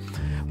male.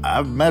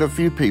 I've met a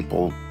few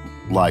people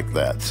like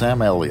that.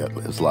 Sam Elliott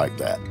is like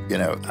that.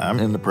 I'm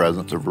in the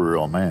presence of a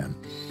real man.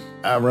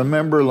 I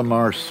remember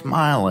Lamar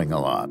smiling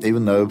a lot,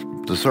 even though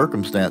the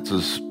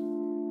circumstances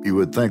you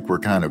would think were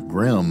kind of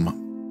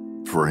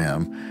grim for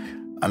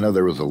him. I know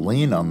there was a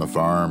lien on the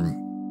farm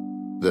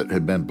that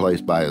had been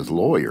placed by his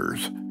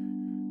lawyers.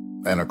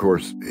 And of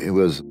course, he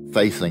was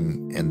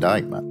facing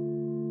indictment.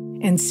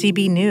 And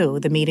CB knew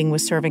the meeting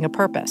was serving a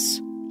purpose,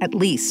 at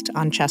least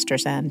on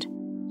Chester's end.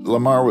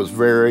 Lamar was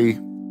very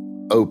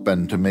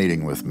open to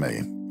meeting with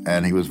me,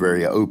 and he was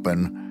very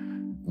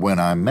open when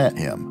I met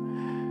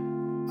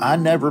him. I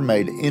never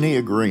made any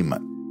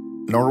agreement,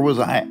 nor was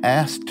I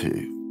asked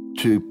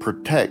to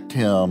protect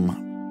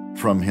him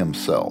from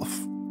himself,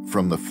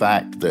 from the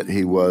fact that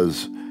he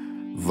was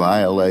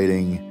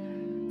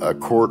violating a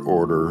court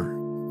order,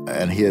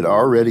 and he had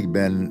already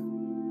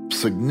been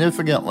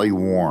significantly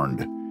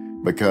warned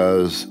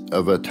because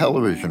of a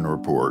television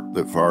report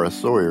that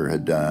Forrest Sawyer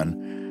had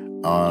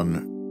done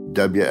on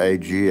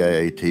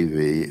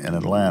WAGA-TV in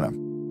Atlanta.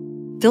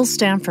 Phil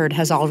Stanford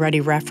has already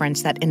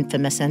referenced that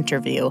infamous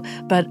interview,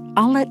 but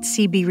I'll let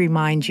CB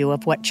remind you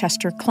of what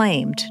Chester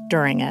claimed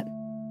during it.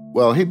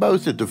 Well, he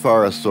boasted to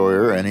Forrest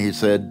Sawyer, and he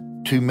said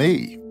to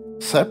me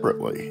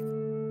separately,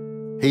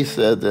 he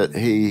said that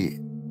he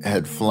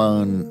had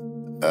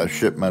flown a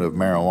shipment of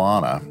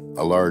marijuana,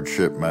 a large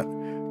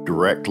shipment,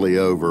 directly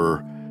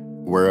over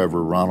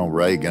wherever Ronald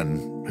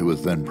Reagan, who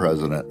was then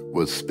president,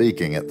 was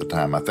speaking at the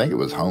time. I think it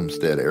was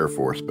Homestead Air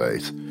Force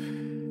Base,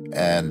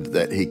 and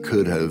that he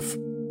could have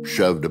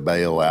shoved a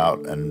bale out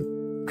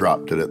and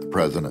dropped it at the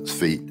president's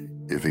feet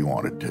if he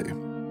wanted to.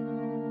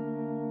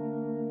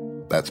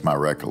 That's my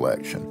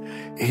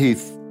recollection. He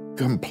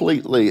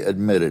completely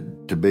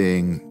admitted to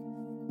being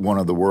one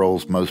of the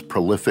world's most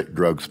prolific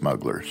drug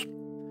smugglers,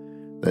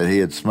 that he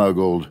had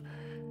smuggled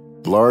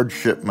large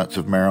shipments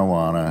of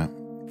marijuana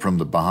from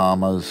the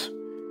Bahamas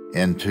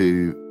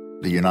into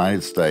the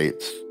United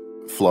States,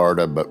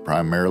 Florida, but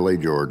primarily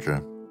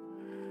Georgia.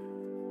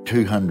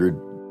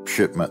 200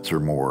 shipments or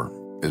more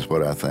is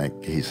what I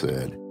think he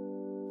said.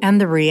 And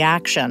the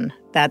reaction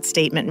that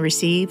statement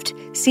received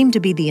seemed to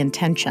be the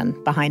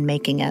intention behind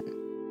making it.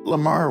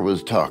 Lamar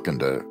was talking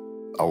to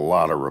a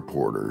lot of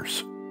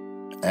reporters,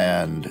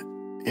 and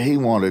he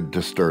wanted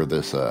to stir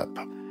this up.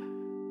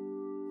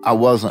 I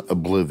wasn't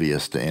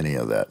oblivious to any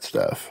of that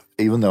stuff,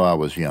 even though I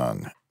was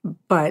young.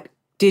 But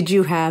did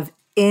you have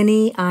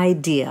any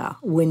idea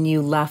when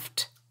you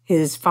left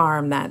his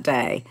farm that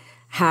day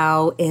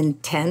how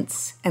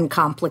intense and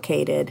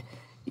complicated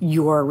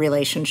your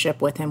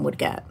relationship with him would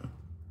get?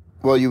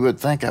 Well, you would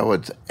think I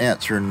would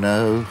answer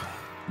no,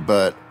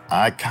 but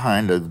I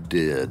kind of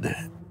did.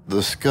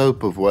 The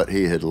scope of what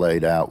he had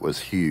laid out was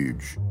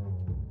huge.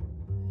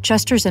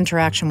 Chester's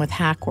interaction with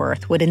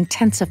Hackworth would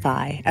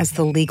intensify as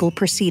the legal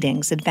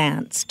proceedings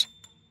advanced.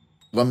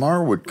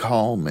 Lamar would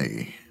call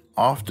me,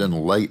 often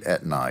late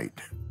at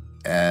night,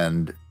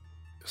 and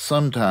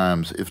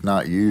sometimes, if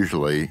not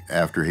usually,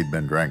 after he'd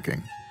been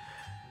drinking.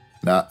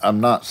 Now, I'm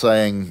not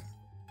saying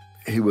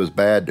he was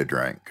bad to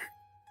drink.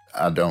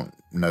 I don't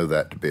know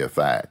that to be a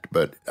fact,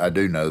 but I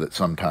do know that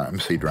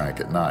sometimes he drank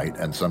at night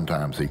and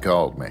sometimes he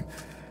called me.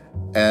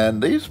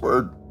 And these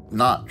were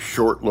not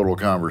short little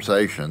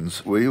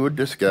conversations. We would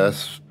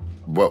discuss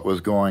what was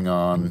going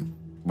on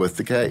with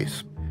the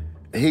case.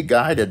 He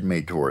guided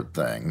me toward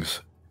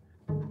things.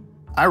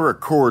 I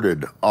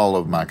recorded all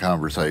of my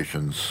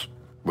conversations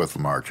with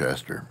Lamar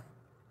Chester.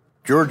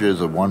 Georgia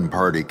is a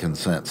one-party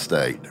consent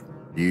state.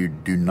 You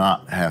do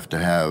not have to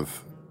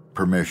have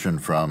permission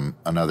from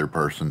another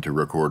person to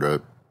record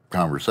a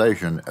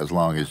conversation as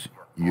long as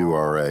you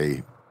are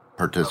a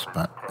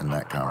participant in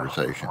that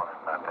conversation.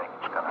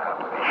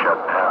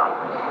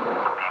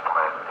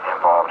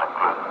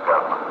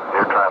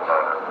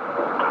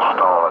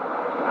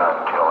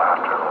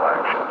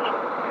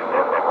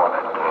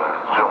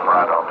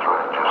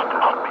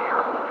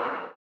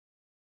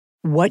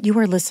 What you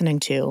are listening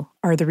to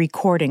are the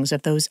recordings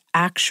of those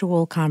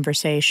actual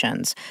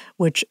conversations,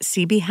 which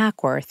C.B.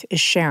 Hackworth is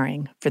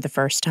sharing for the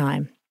first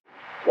time.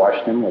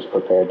 Washington was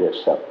prepared to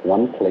accept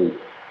one plea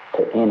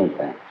to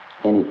anything,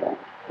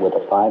 with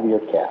a 5-year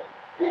cap.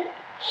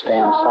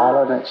 Stand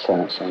silent at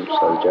sentencing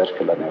so the judge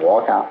could let me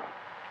walk out.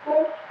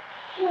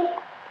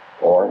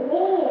 Or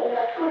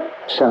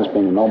sentence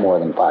being no more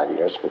than 5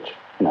 years, which,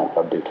 I'd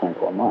probably do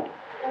 24 months.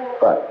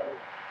 But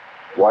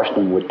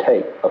Washington would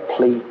take a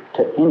plea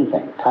to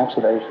anything, tax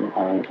evasion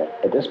or anything,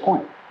 at this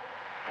point.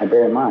 And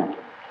bear in mind,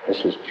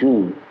 this is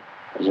June,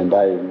 is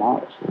indicted in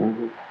August.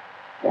 Mm-hmm.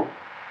 Yeah.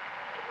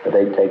 But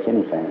they'd take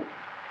anything.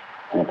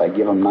 And if I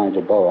give them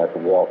Nigel Bowe, I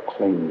could walk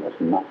clean with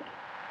nothing.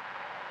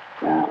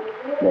 Now,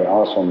 they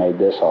also made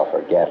this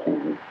offer, Gaffney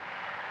and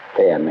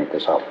Fayad made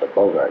this offer to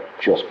Bogart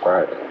just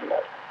prior to the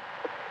indictment.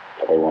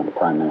 But they wanted the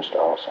Prime Minister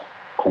also.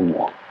 Clean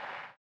walk.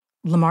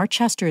 Lamar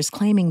Chester is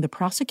claiming the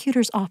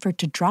prosecutors offered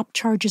to drop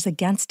charges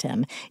against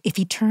him if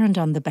he turned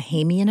on the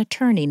Bahamian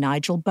attorney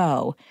Nigel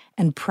Bowe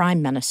and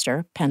Prime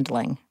Minister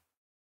Pendling.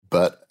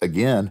 But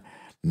again,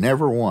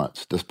 never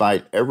once,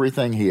 despite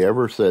everything he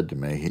ever said to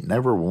me, he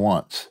never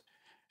once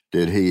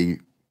did he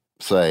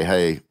say,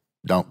 hey,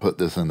 don't put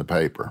this in the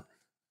paper.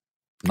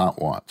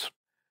 Not once.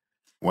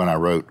 When I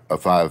wrote a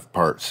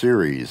 5-part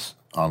series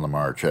on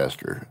Lamar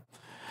Chester,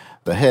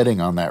 the heading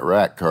on that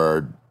rack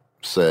card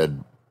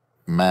said,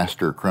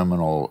 Master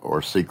Criminal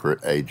or Secret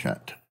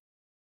Agent.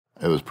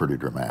 It was pretty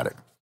dramatic.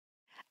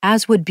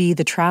 As would be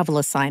the travel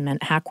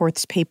assignment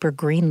Hackworth's paper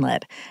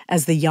greenlit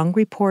as the young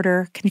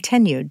reporter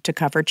continued to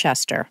cover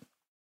Chester.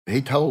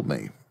 He told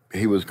me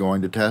he was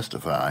going to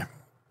testify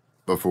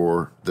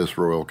before this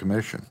Royal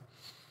Commission.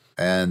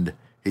 And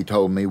he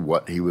told me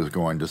what he was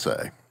going to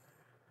say.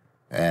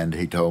 And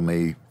he told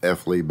me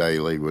F. Lee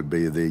Bailey would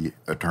be the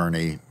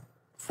attorney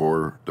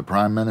for the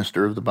Prime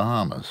Minister of the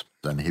Bahamas,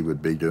 and he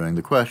would be doing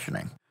the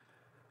questioning.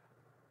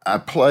 I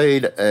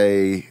played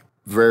a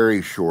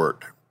very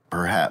short,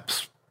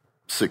 perhaps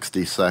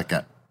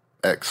 60-second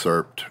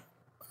excerpt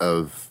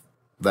of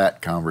that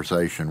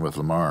conversation with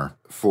Lamar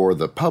for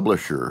the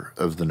publisher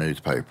of the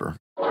newspaper.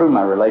 Through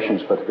my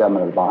relations with the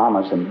government of the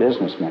Bahamas and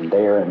businessmen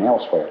there and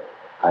elsewhere,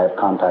 I have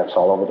contacts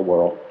all over the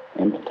world,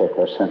 in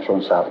particular Central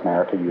and South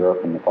America,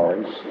 Europe, and the Far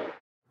East.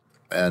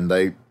 And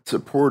they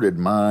supported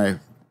my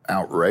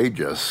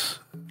outrageous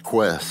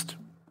quest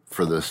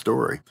for this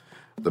story.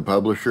 The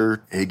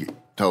publisher, he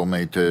told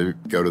me to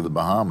go to the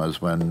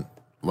Bahamas when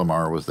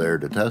Lamar was there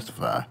to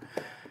testify.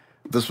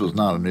 This was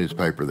not a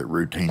newspaper that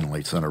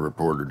routinely sent a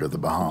reporter to the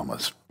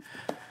Bahamas.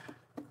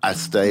 I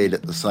stayed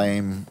at the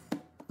same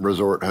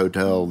resort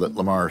hotel that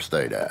Lamar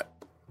stayed at.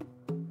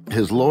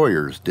 His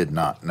lawyers did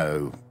not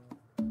know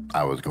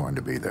I was going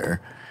to be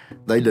there.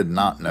 They did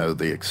not know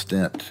the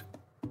extent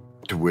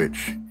to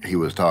which he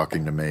was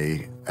talking to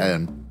me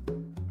and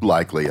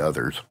likely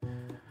others.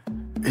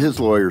 His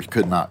lawyers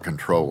could not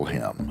control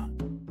him.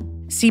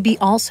 CB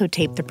also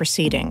taped the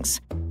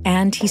proceedings.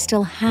 And he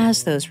still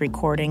has those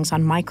recordings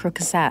on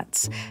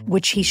microcassettes,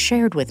 which he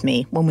shared with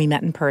me when we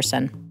met in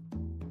person.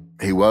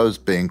 He was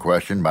being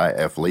questioned by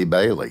F. Lee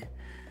Bailey,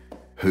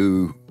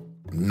 who,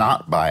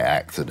 not by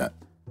accident,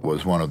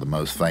 was one of the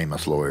most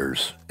famous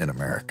lawyers in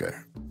America.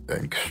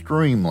 An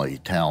extremely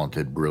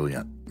talented,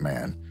 brilliant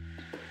man.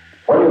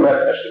 When you met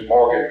Mr.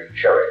 Morgan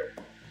Cherry,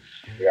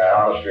 the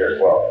Ionosphere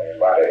Club in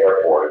Atlanta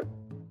Airport.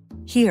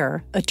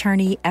 Here,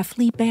 attorney F.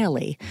 Lee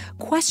Bailey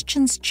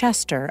questions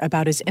Chester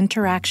about his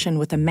interaction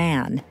with a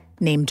man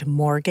named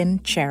Morgan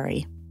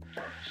Cherry.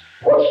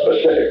 What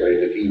specifically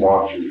did he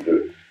want you to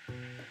do?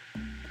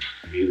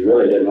 He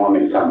really didn't want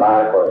me to come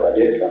by, or if I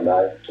did come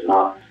by, to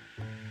not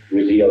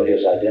reveal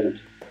his identity.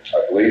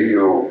 I believe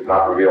you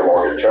not reveal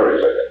Morgan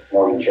Cherry's identity.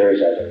 Morgan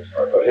Cherry's identity.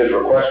 But his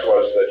request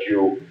was that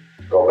you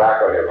go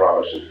back on your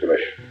promise to the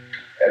commission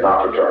and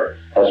not return.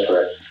 That's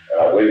correct.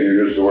 And I believe you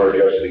used the word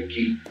yesterday,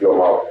 keep your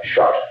mouth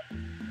shut.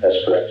 That's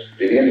correct.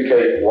 Did he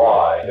indicate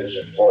why his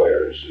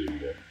employers,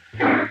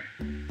 the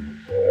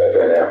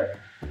FNM,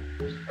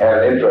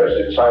 had an interest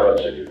in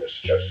silencing you,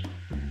 Mr. Chester?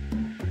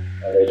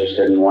 They just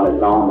didn't want it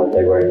known that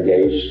they were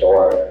engaged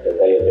or that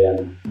they had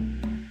been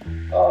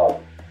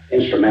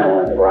instrumental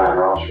in the Brian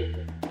Ross report.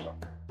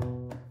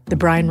 The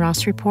Brian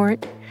Ross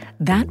report?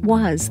 That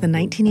was the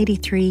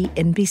 1983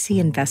 NBC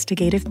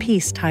investigative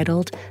piece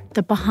titled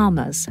The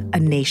Bahamas, A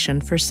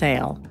Nation for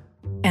Sale.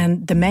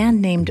 And the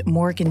man named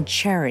Morgan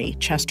Cherry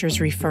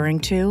Chester's referring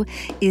to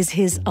is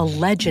his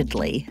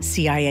allegedly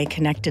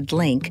CIA-connected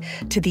link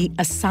to the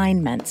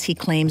assignments he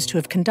claims to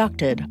have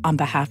conducted on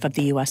behalf of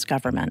the U.S.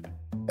 government.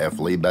 F.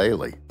 Lee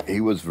Bailey. He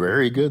was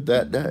very good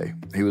that day.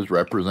 He was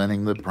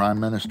representing the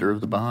Prime Minister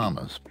of the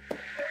Bahamas.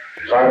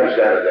 As I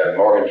understand it, then,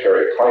 Morgan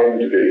Cherry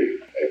claimed to be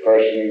a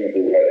person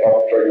who had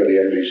helped trigger the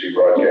NBC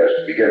broadcast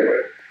to begin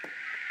with,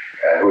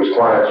 and whose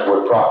clients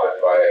would profit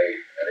by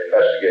an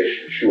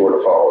investigation sure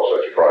to follow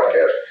such a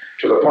broadcast,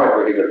 to the point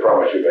where he could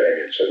promise you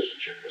Bahamian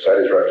citizenship. Was that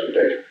his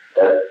representation?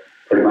 That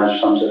pretty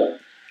much sums it up.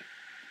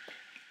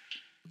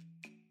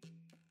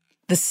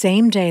 The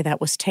same day that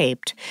was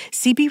taped,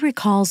 CB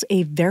recalls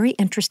a very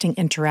interesting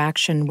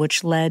interaction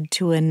which led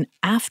to an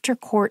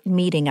after-court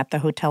meeting at the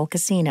hotel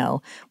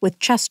casino with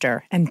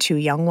Chester and two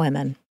young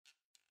women.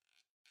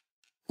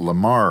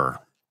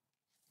 Lamar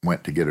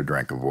went to get a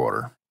drink of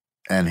water,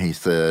 and he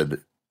said,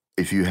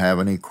 if you have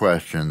any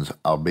questions,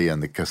 I'll be in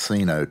the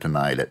casino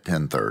tonight at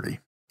 10:30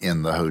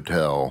 in the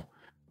hotel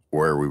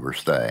where we were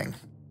staying.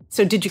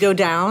 So did you go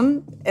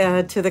down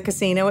to the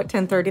casino at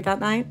 10:30 that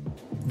night?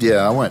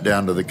 Yeah, I went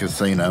down to the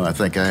casino. I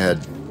think I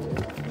had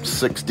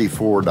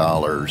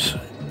 $64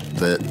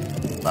 that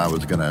I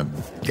was going to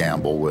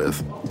gamble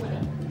with.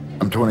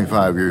 I'm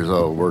 25 years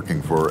old,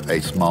 working for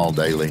a small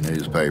daily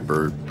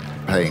newspaper,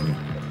 paying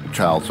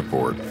child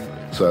support.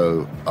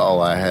 So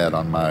all I had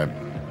on my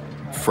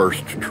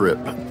first trip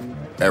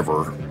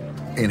ever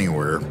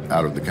anywhere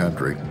out of the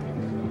country,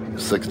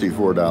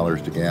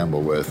 $64 to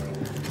gamble with.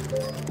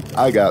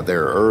 I got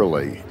there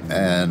early,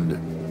 and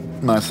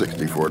my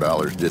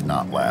 $64 did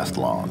not last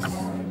long.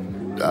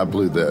 I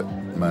blew that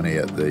money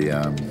at the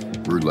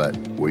roulette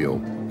wheel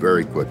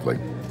very quickly.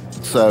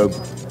 So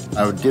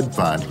I did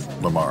find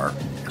Lamar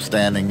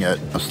standing at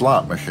a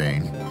slot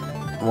machine,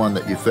 one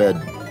that you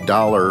fed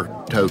dollar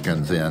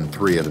tokens in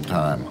 3 at a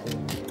time.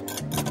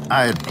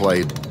 I had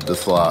played the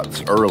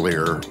slots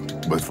earlier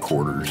with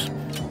quarters,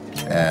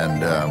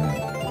 and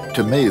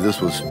to me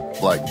this was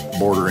like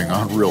bordering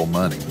on real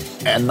money.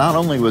 And not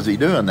only was he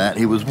doing that,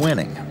 he was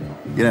winning.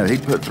 You know,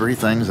 he'd put 3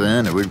 things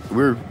in, and we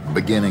were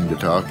beginning to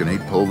talk, and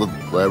he'd pull the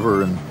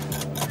lever and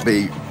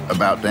be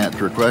about to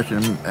answer a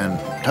question, and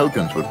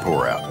tokens would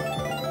pour out.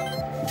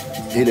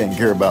 He didn't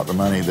care about the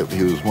money that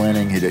he was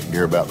winning. He didn't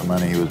care about the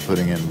money he was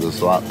putting into the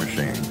slot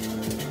machine.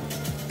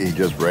 He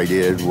just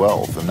radiated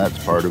wealth, and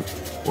that's part of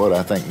what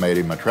I think made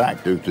him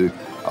attractive to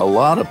a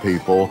lot of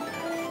people,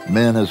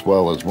 men as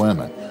well as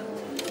women.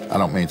 I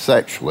don't mean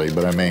sexually,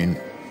 but I mean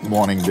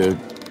wanting to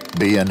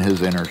be in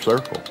his inner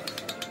circle.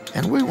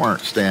 And we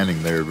weren't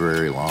standing there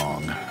very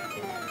long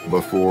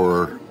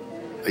before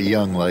a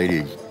young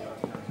lady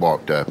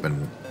walked up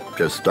and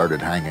just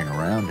started hanging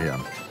around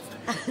him.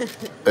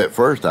 At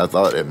first, I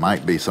thought it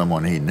might be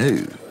someone he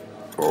knew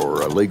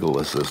or a legal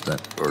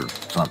assistant or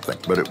something,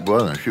 but it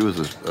wasn't. She was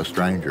a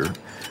stranger.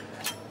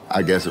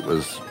 I guess it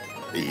was,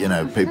 you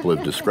know, people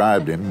have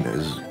described him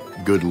as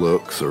good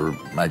looks or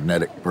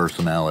magnetic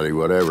personality,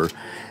 whatever.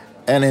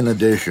 And in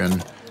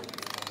addition,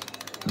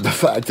 the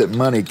fact that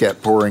money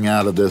kept pouring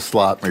out of this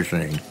slot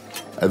machine.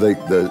 I think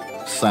the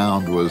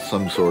sound was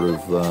some sort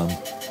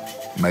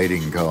of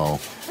mating call.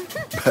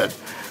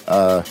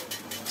 But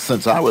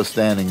since I was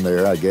standing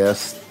there, I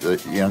guess,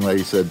 the young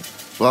lady said,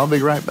 well, I'll be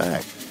right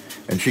back.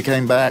 And she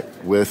came back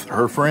with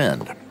her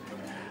friend.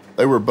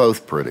 They were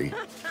both pretty.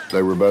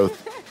 They were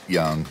both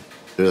young,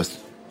 just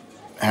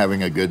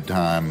having a good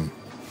time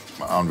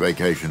on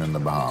vacation in the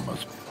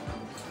Bahamas.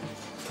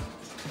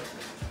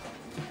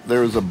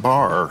 There was a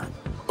bar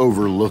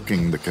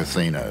overlooking the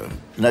casino.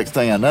 Next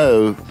thing I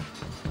know,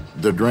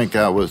 the drink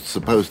I was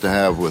supposed to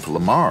have with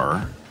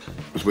Lamar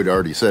as we'd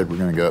already said, we're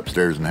going to go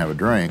upstairs and have a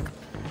drink,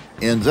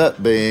 ends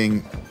up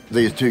being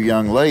these two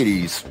young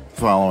ladies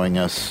following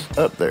us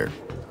up there.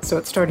 So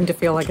it's starting to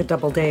feel like a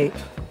double date.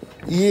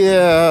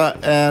 Yeah,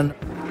 and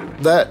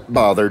that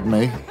bothered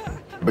me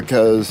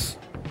because,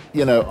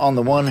 you know, on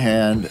the one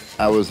hand,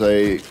 I was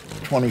a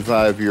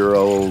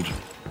 25-year-old,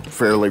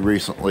 fairly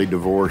recently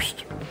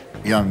divorced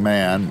young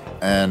man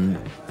and,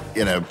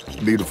 you know,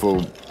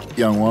 beautiful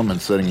young woman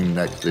sitting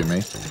next to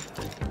me.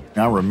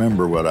 I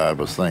remember what I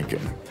was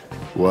thinking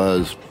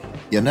was,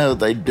 you know,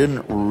 they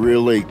didn't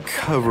really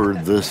cover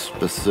this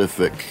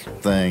specific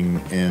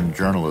thing in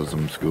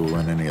journalism school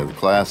in any of the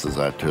classes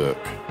I took.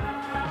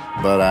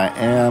 But I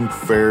am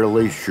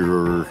fairly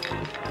sure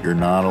you're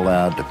not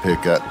allowed to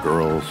pick up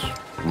girls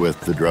with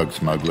the drug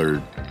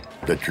smuggler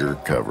that you're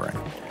covering.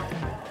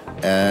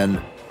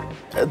 And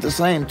at the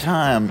same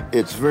time,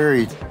 it's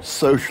very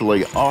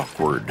socially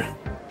awkward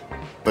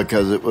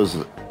because it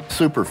was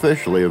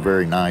superficially a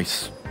very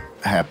nice,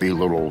 happy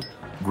little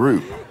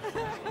group.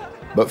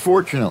 But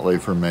fortunately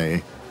for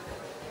me,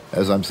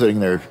 as I'm sitting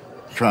there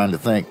trying to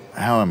think,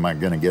 how am I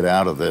going to get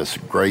out of this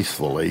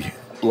gracefully,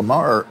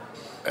 Lamar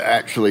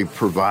actually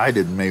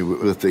provided me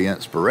with the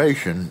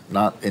inspiration,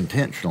 not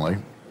intentionally.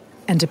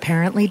 And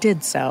apparently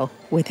did so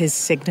with his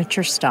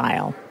signature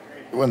style.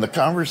 When the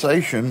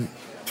conversation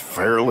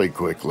fairly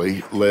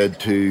quickly led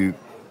to,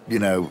 you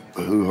know,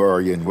 who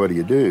are you and what do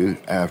you do,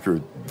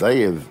 after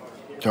they have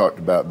talked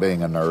about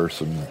being a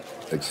nurse and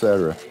et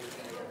cetera.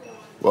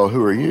 Well,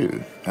 who are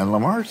you? And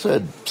Lamar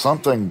said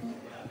something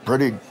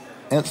pretty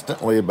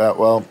instantly about,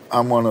 well,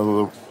 I'm one of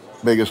the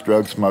biggest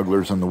drug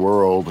smugglers in the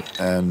world,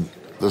 and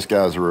this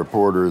guy's a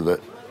reporter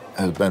that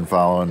has been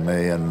following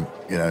me, and,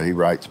 you know, he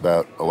writes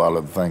about a lot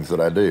of the things that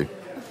I do.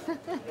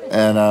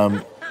 And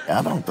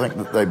I don't think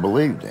that they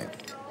believed him.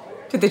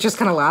 Did they just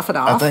kind of laugh it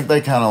off? I think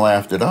they kind of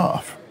laughed it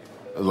off.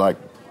 Like,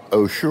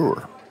 oh,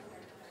 sure.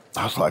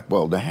 I was like,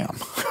 well, damn.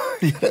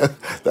 Yeah,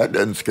 that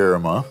doesn't scare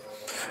them off.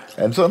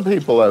 And some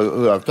people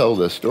who I've told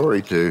this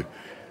story to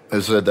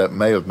have said that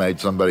may have made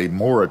somebody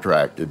more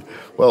attracted.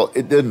 Well,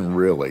 it didn't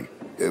really.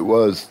 It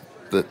was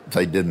that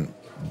they didn't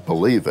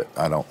believe it,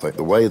 I don't think.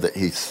 The way that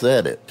he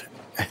said it.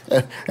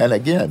 And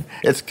again,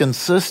 it's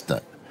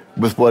consistent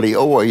with what he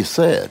always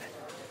said.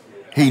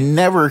 He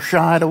never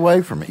shied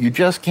away from it. You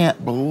just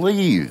can't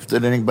believe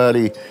that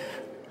anybody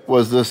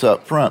was this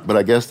upfront. But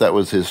I guess that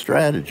was his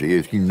strategy.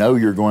 If you know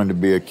you're going to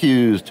be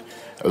accused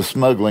of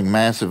smuggling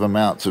massive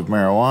amounts of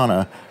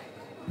marijuana,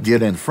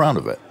 get in front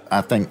of it.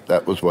 I think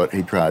that was what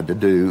he tried to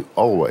do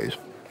always.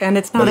 And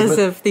it's not as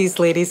if these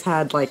ladies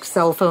had, like,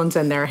 cell phones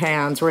in their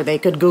hands where they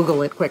could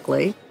Google it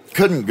quickly.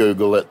 Couldn't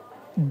Google it.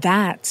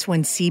 That's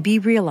when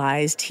CB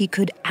realized he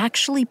could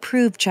actually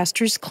prove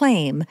Chester's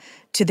claim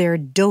to their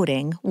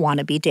doting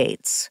wannabe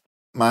dates.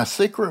 My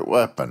secret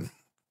weapon,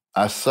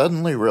 I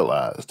suddenly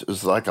realized,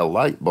 is like a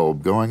light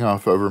bulb going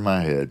off over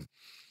my head.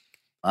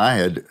 I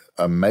had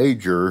a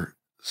major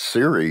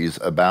series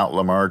about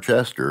Lamar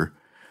Chester,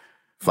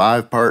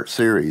 5-part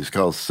series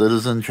called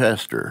Citizen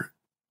Chester,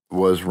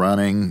 was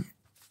running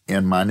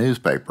in my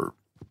newspaper.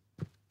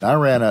 I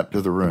ran up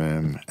to the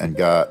room and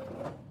got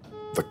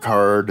the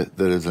card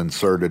that is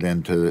inserted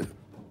into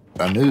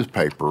a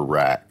newspaper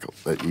rack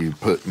that you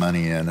put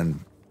money in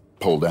and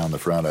pull down the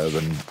front of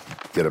and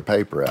get a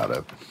paper out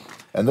of.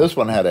 And this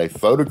one had a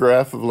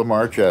photograph of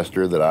Lamar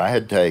Chester that I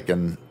had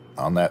taken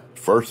on that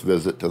first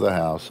visit to the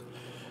house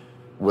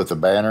with a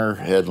banner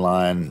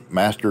headline,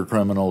 Master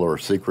Criminal or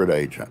Secret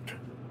Agent.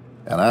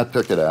 And I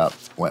took it out,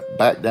 went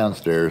back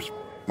downstairs,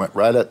 went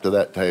right up to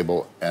that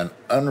table and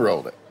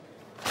unrolled it.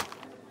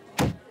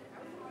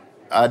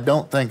 I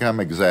don't think I'm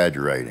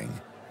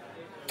exaggerating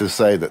to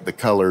say that the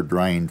color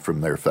drained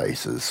from their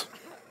faces.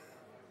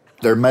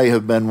 There may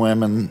have been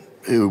women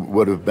who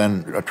would have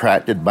been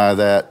attracted by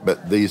that,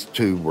 but these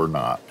two were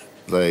not.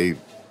 They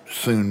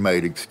soon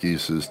made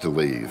excuses to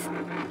leave.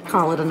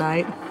 Call it a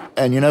night.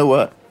 And you know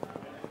what?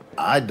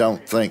 I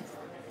don't think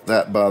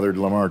that bothered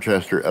Lamar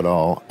Chester at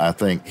all. I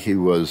think he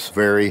was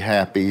very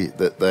happy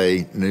that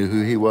they knew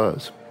who he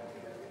was.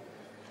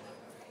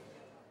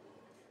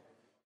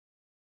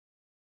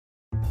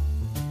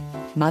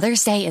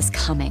 Mother's Day is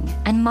coming,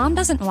 and Mom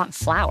doesn't want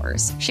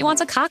flowers. She wants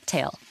a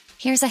cocktail.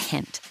 Here's a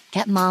hint.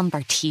 Get Mom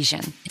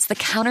Bartesian. It's the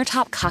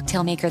countertop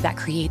cocktail maker that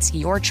creates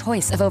your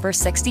choice of over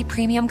 60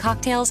 premium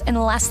cocktails in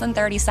less than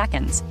 30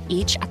 seconds,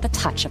 each at the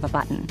touch of a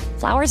button.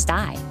 Flowers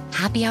die.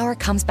 Happy Hour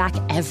comes back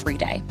every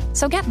day.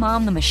 So get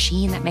Mom the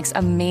machine that makes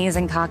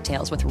amazing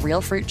cocktails with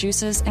real fruit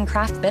juices and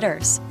craft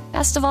bitters.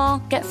 Best of all,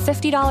 get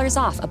 $50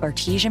 off a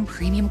Bartesian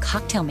premium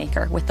cocktail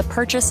maker with the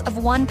purchase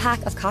of 1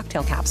 pack of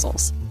cocktail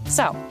capsules.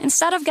 So,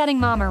 instead of getting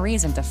Mom a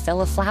reason to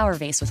fill a flower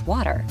vase with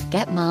water,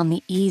 get Mom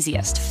the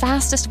easiest,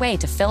 fastest way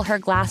to fill her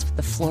glass with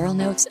the floral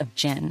notes of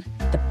gin.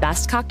 The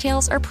best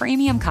cocktails are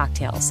premium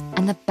cocktails,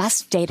 and the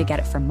best day to get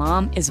it for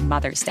Mom is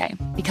Mother's Day,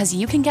 because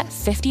you can get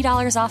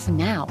 $50 off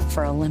now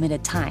for a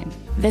limited time.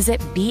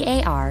 Visit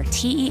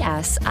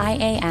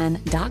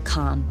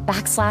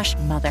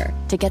BARTESIAN.com/mother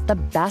to get the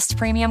best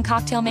premium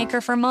cocktail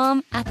maker for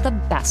Mom at the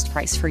best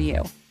price for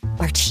you.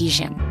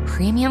 Bartesian,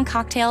 premium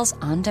cocktails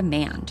on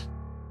demand.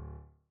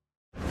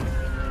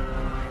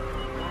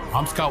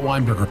 I'm Scott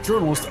Weinberger,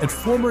 journalist and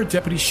former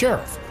deputy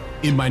sheriff.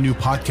 In my new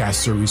podcast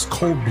series,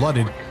 Cold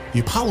Blooded,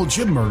 The Apollo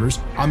Gym Murders,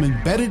 I'm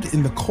embedded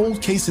in the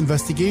cold case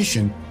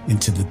investigation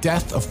into the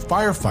death of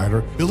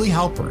firefighter Billy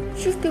Halpern.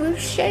 It's just a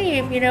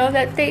shame,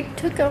 that they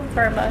took him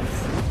from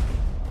us.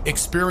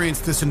 Experience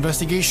this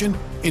investigation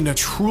in a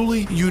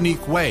truly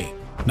unique way,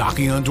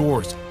 knocking on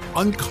doors,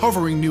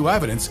 uncovering new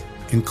evidence,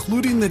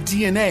 including the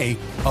DNA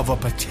of a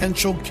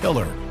potential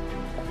killer.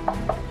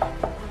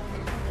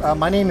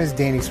 My name is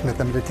Danny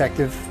Smith. I'm a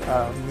detective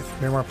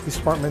with Miramar Police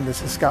Department.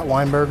 This is Scott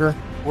Weinberger.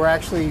 We're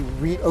actually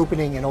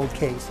reopening an old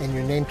case, and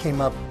your name came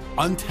up.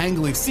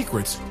 Untangling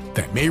secrets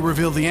that may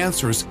reveal the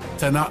answers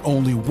to not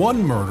only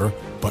one murder,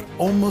 but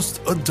almost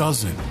a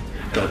dozen.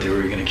 I thought they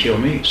were going to kill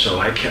me, so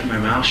I kept my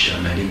mouth shut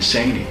and I didn't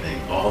say anything.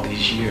 All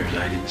these years,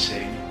 I didn't say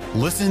anything.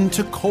 Listen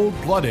to Cold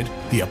Blooded,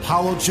 The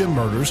Apollo Gym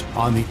Murders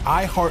on the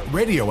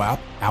iHeartRadio app,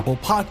 Apple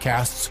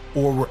Podcasts,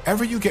 or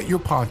wherever you get your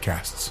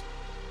podcasts.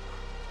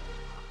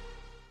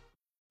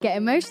 Get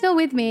emotional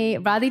with me,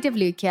 Radhi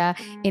Devlukia,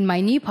 in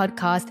my new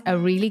podcast, A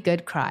Really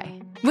Good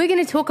Cry. We're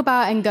going to talk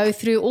about and go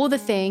through all the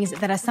things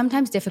that are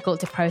sometimes difficult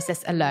to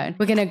process alone.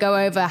 We're going to go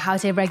over how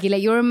to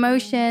regulate your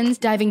emotions,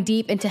 diving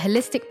deep into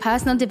holistic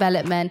personal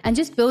development, and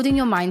just building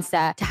your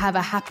mindset to have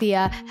a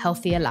happier,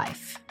 healthier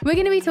life. We're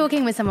going to be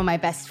talking with some of my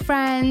best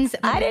friends.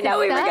 I didn't know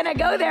we were going to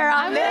go there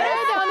on this.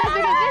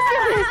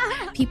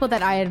 People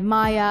that I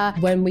admire.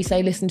 When we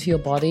say listen to your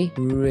body,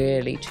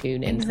 really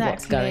tune into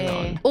what's going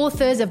on.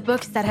 Authors of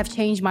books that have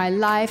changed my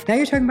life. Now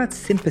you're talking about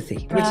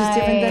sympathy, which is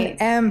different than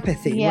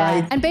empathy,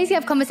 right? And basically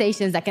have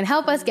conversations that can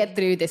help us get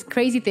through this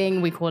crazy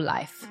thing we call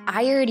life.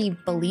 I already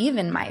believe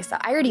in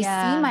myself. I already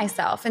see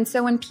myself. And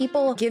so when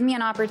people give me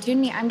an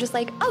opportunity, I'm just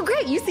like, oh,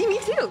 great, you see me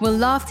too. We'll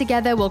laugh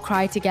together, we'll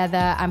cry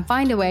together, and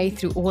find a way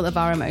through all of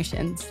our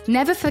emotions.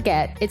 Never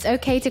forget, it's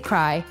okay to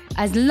cry,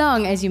 as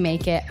long as you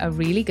make it a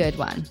really good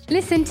one.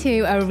 Listen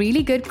to A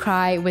Really Good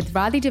Cry with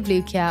Radhi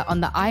Devlukia on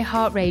the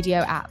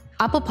iHeartRadio app,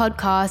 Apple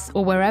Podcasts,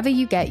 or wherever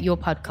you get your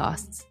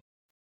podcasts.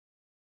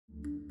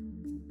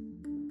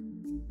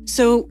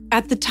 So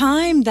at the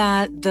time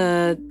that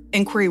the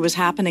inquiry was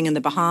happening in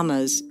the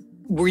Bahamas,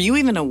 were you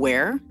even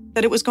aware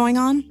that it was going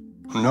on?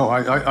 No,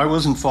 I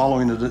wasn't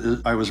following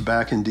it. I was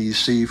back in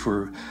D.C.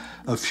 for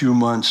a few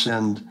months,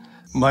 and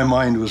my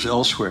mind was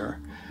elsewhere.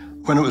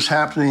 When it was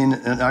happening,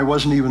 and I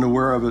wasn't even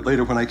aware of it,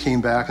 later when I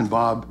came back and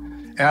Bob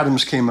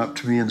Adams came up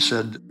to me and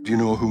said, do you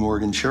know who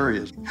Morgan Cherry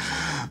is?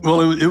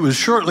 Well, it was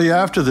shortly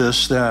after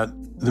this that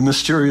the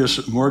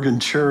mysterious Morgan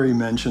Cherry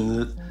mentioned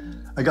that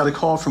I got a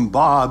call from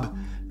Bob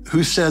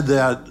who said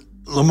that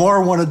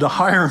Lamar wanted to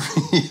hire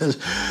me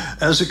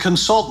as a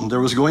consultant.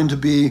 There was going to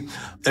be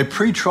a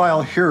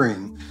pretrial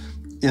hearing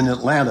in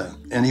Atlanta,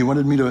 and he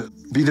wanted me to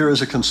be there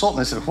as a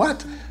consultant. I said,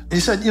 what? He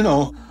said,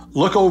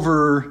 look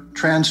over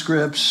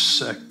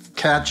transcripts,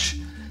 catch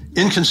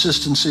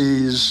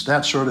inconsistencies,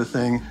 that sort of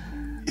thing.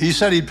 He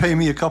said he'd pay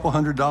me a couple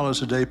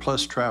 $100 a day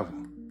plus travel.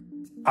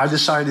 I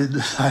decided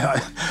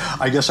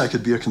I guess I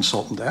could be a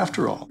consultant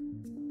after all.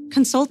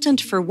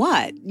 Consultant for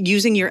what?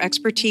 Using your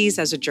expertise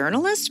as a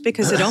journalist?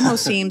 Because it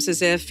almost seems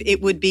as if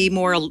it would be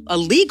more a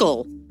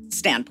legal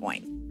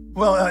standpoint.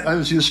 Well, I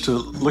was used to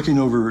looking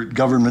over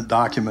government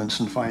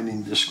documents and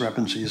finding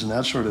discrepancies and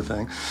that sort of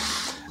thing.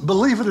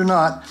 Believe it or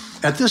not,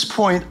 at this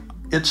point,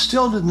 it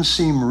still didn't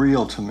seem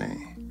real to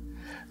me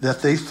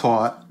that they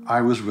thought I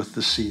was with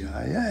the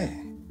CIA.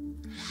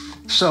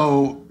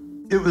 So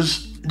it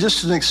was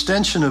just an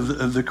extension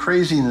of the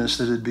craziness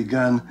that had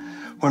begun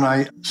when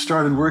I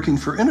started working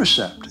for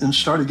Intercept and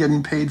started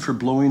getting paid for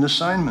blowing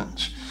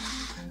assignments.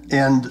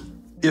 And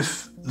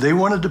if they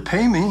wanted to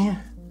pay me,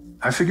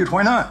 I figured,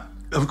 why not?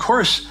 Of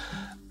course,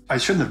 I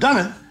shouldn't have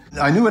done it.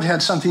 I knew it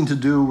had something to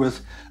do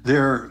with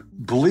their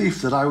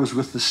belief that I was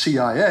with the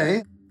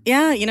CIA.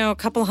 Yeah, a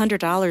couple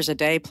 $100 a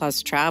day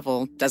plus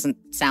travel doesn't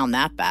sound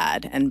that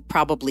bad, and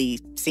probably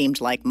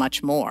seemed like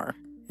much more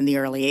in the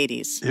early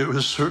 80s. It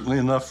was certainly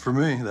enough for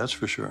me, that's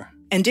for sure.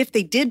 And if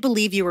they did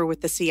believe you were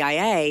with the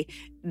CIA,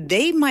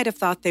 they might have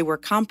thought they were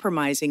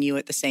compromising you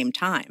at the same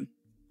time.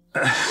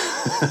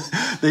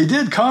 They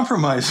did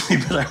compromise me,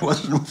 but I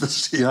wasn't with the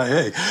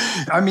CIA.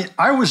 I mean,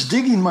 I was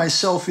digging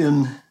myself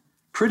in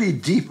pretty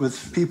deep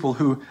with people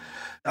who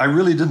I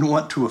really didn't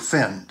want to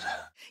offend.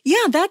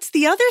 Yeah, that's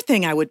the other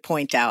thing I would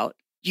point out.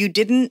 You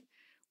didn't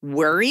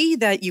worry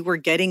that you were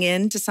getting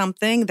into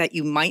something that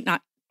you might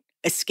not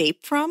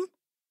escape from?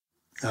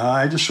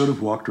 I just sort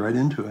of walked right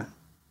into it.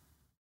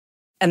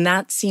 And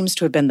that seems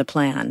to have been the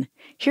plan.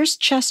 Here's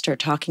Chester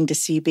talking to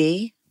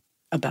CB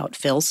about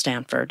Phil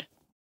Stanford.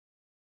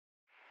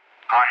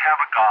 I have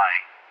a guy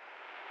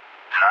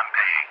that I'm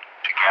paying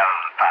to gather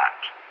the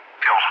facts,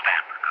 Phil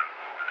Stanford.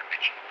 I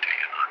mentioned it to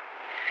you tonight.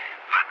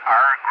 But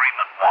our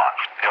agreement was,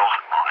 Phil's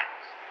and mine,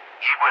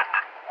 he would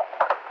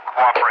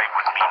cooperate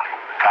with me.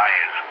 The guy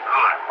is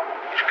good.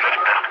 He's a good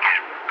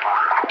investigative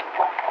reporter.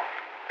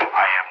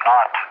 I am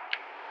not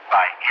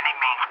by any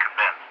means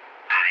convinced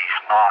that he's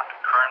not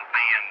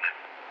currently in the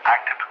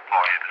active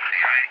employ of the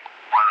CIA.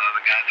 one of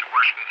the guys that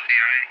works for the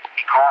CIA.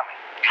 He called me.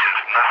 He says,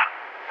 listen,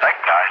 that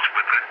guy's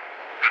with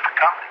the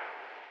company.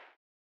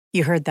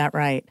 You heard that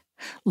right.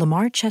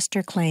 Lamar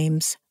Chester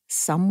claims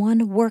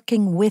someone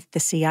working with the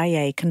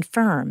CIA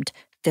confirmed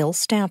Phil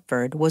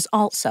Stanford was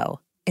also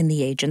in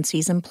the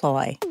agency's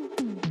employ.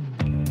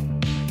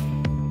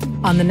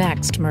 On the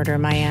next Murder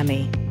in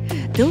Miami,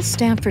 Phil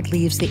Stanford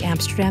leaves the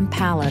Amsterdam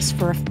Palace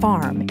for a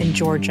farm in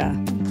Georgia.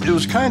 It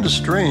was kind of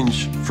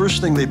strange.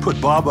 First thing, they put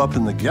Bob up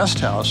in the guest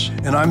house,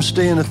 and I'm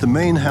staying at the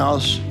main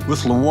house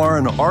with Lamar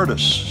and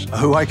Artis,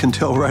 who I can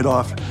tell right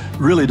off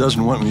really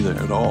doesn't want me there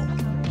at all.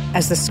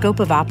 As the scope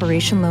of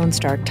Operation Lone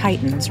Star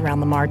tightens around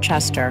Lamar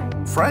Chester.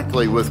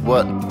 Frankly, with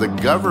what the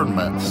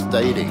government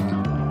stating,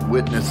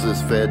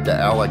 witnesses fed to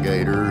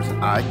alligators,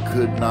 I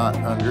could not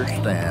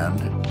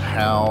understand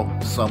how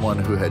someone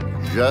who had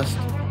just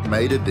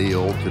made a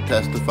deal to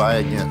testify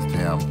against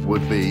him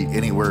would be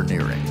anywhere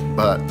near him.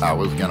 But I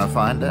was going to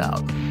find out.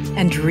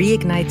 And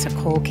reignites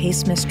a cold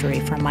case mystery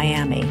from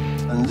Miami.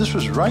 And this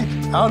was right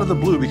out of the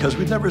blue because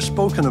we'd never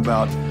spoken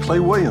about Clay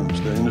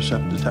Williams, the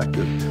intercept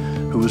detective,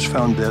 who was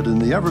found dead in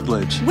the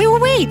Everglades.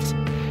 Wait!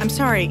 I'm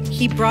sorry,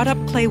 he brought up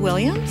Clay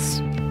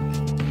Williams?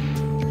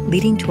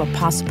 Leading to a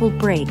possible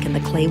break in the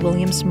Clay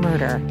Williams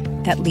murder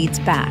that leads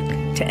back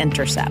to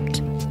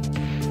Intercept.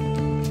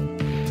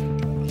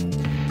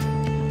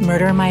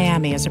 Murder in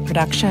Miami is a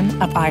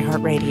production of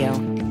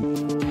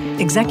iHeartRadio.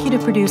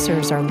 Executive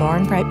producers are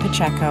Lauren Bright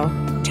Pacheco,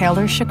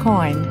 Taylor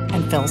Chacoin,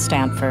 and Phil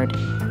Stanford.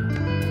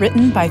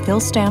 Written by Phil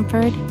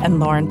Stanford and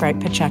Lauren Bright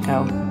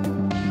Pacheco.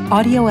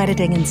 Audio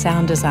editing and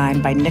sound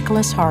design by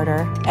Nicholas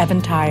Harder,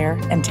 Evan Tyre,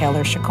 and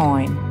Taylor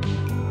Chacoin.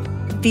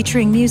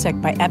 Featuring music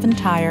by Evan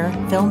Tyre,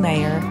 Phil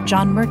Mayer,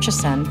 John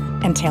Murchison,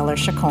 and Taylor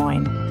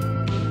Chacoin.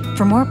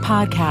 For more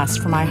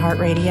podcasts from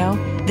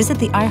iHeartRadio, visit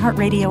the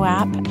iHeartRadio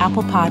app,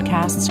 Apple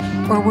Podcasts,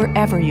 or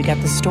wherever you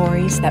get the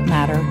stories that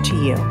matter to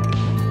you.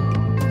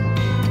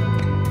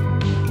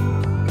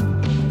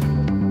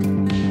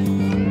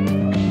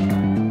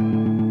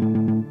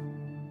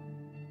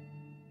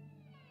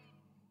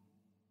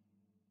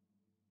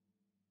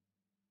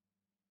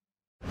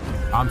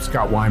 I'm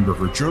Scott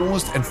Weinberger,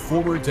 journalist and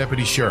former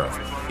deputy sheriff.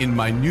 In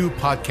my new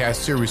podcast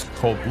series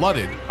called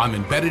Blooded, I'm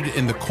embedded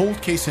in the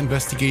cold case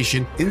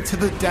investigation into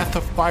the death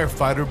of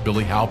firefighter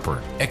Billy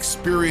Halpern.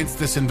 Experience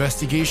this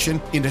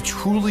investigation in a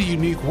truly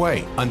unique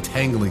way,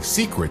 untangling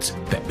secrets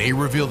that may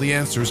reveal the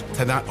answers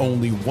to not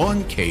only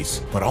one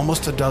case, but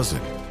almost a dozen.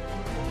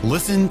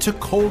 Listen to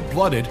Cold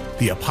Blooded,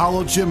 the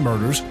Apollo Gym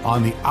Murders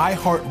on the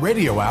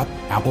iHeartRadio app,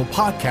 Apple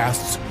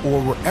Podcasts,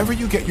 or wherever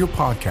you get your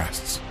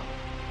podcasts.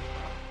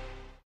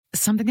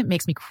 Something that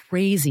makes me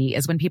crazy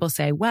is when people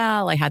say,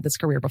 well, I had this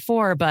career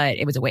before, but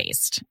it was a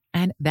waste.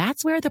 And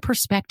that's where the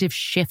perspective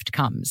shift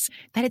comes,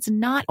 that it's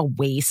not a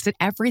waste, that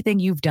everything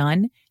you've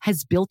done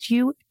has built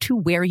you to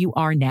where you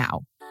are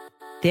now.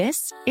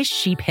 This is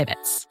She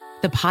Pivots,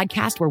 the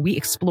podcast where we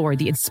explore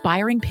the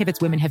inspiring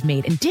pivots women have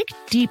made and dig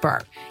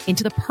deeper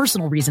into the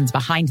personal reasons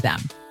behind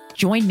them.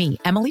 Join me,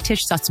 Emily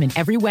Tish Sussman,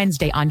 every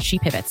Wednesday on She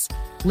Pivots.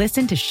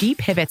 Listen to She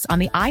Pivots on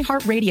the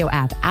iHeartRadio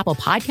app, Apple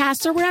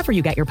Podcasts, or wherever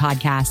you get your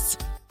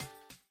podcasts.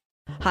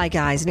 Hi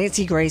guys,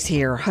 Nancy Grace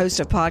here, host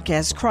of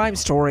podcast Crime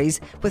Stories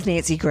with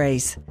Nancy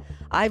Grace.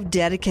 I've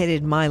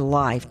dedicated my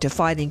life to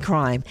fighting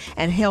crime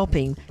and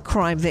helping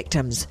crime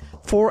victims.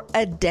 For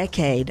a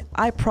decade,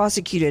 I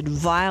prosecuted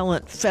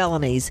violent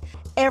felonies.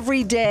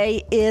 Every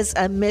day is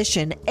a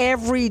mission.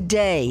 Every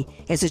day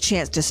is a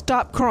chance to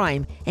stop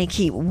crime and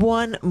keep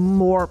one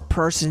more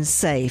person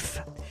safe.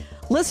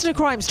 Listen to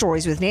Crime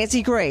Stories with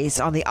Nancy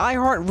Grace on the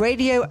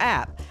iHeartRadio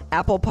app,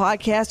 Apple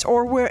Podcasts,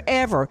 or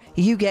wherever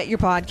you get your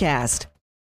podcast.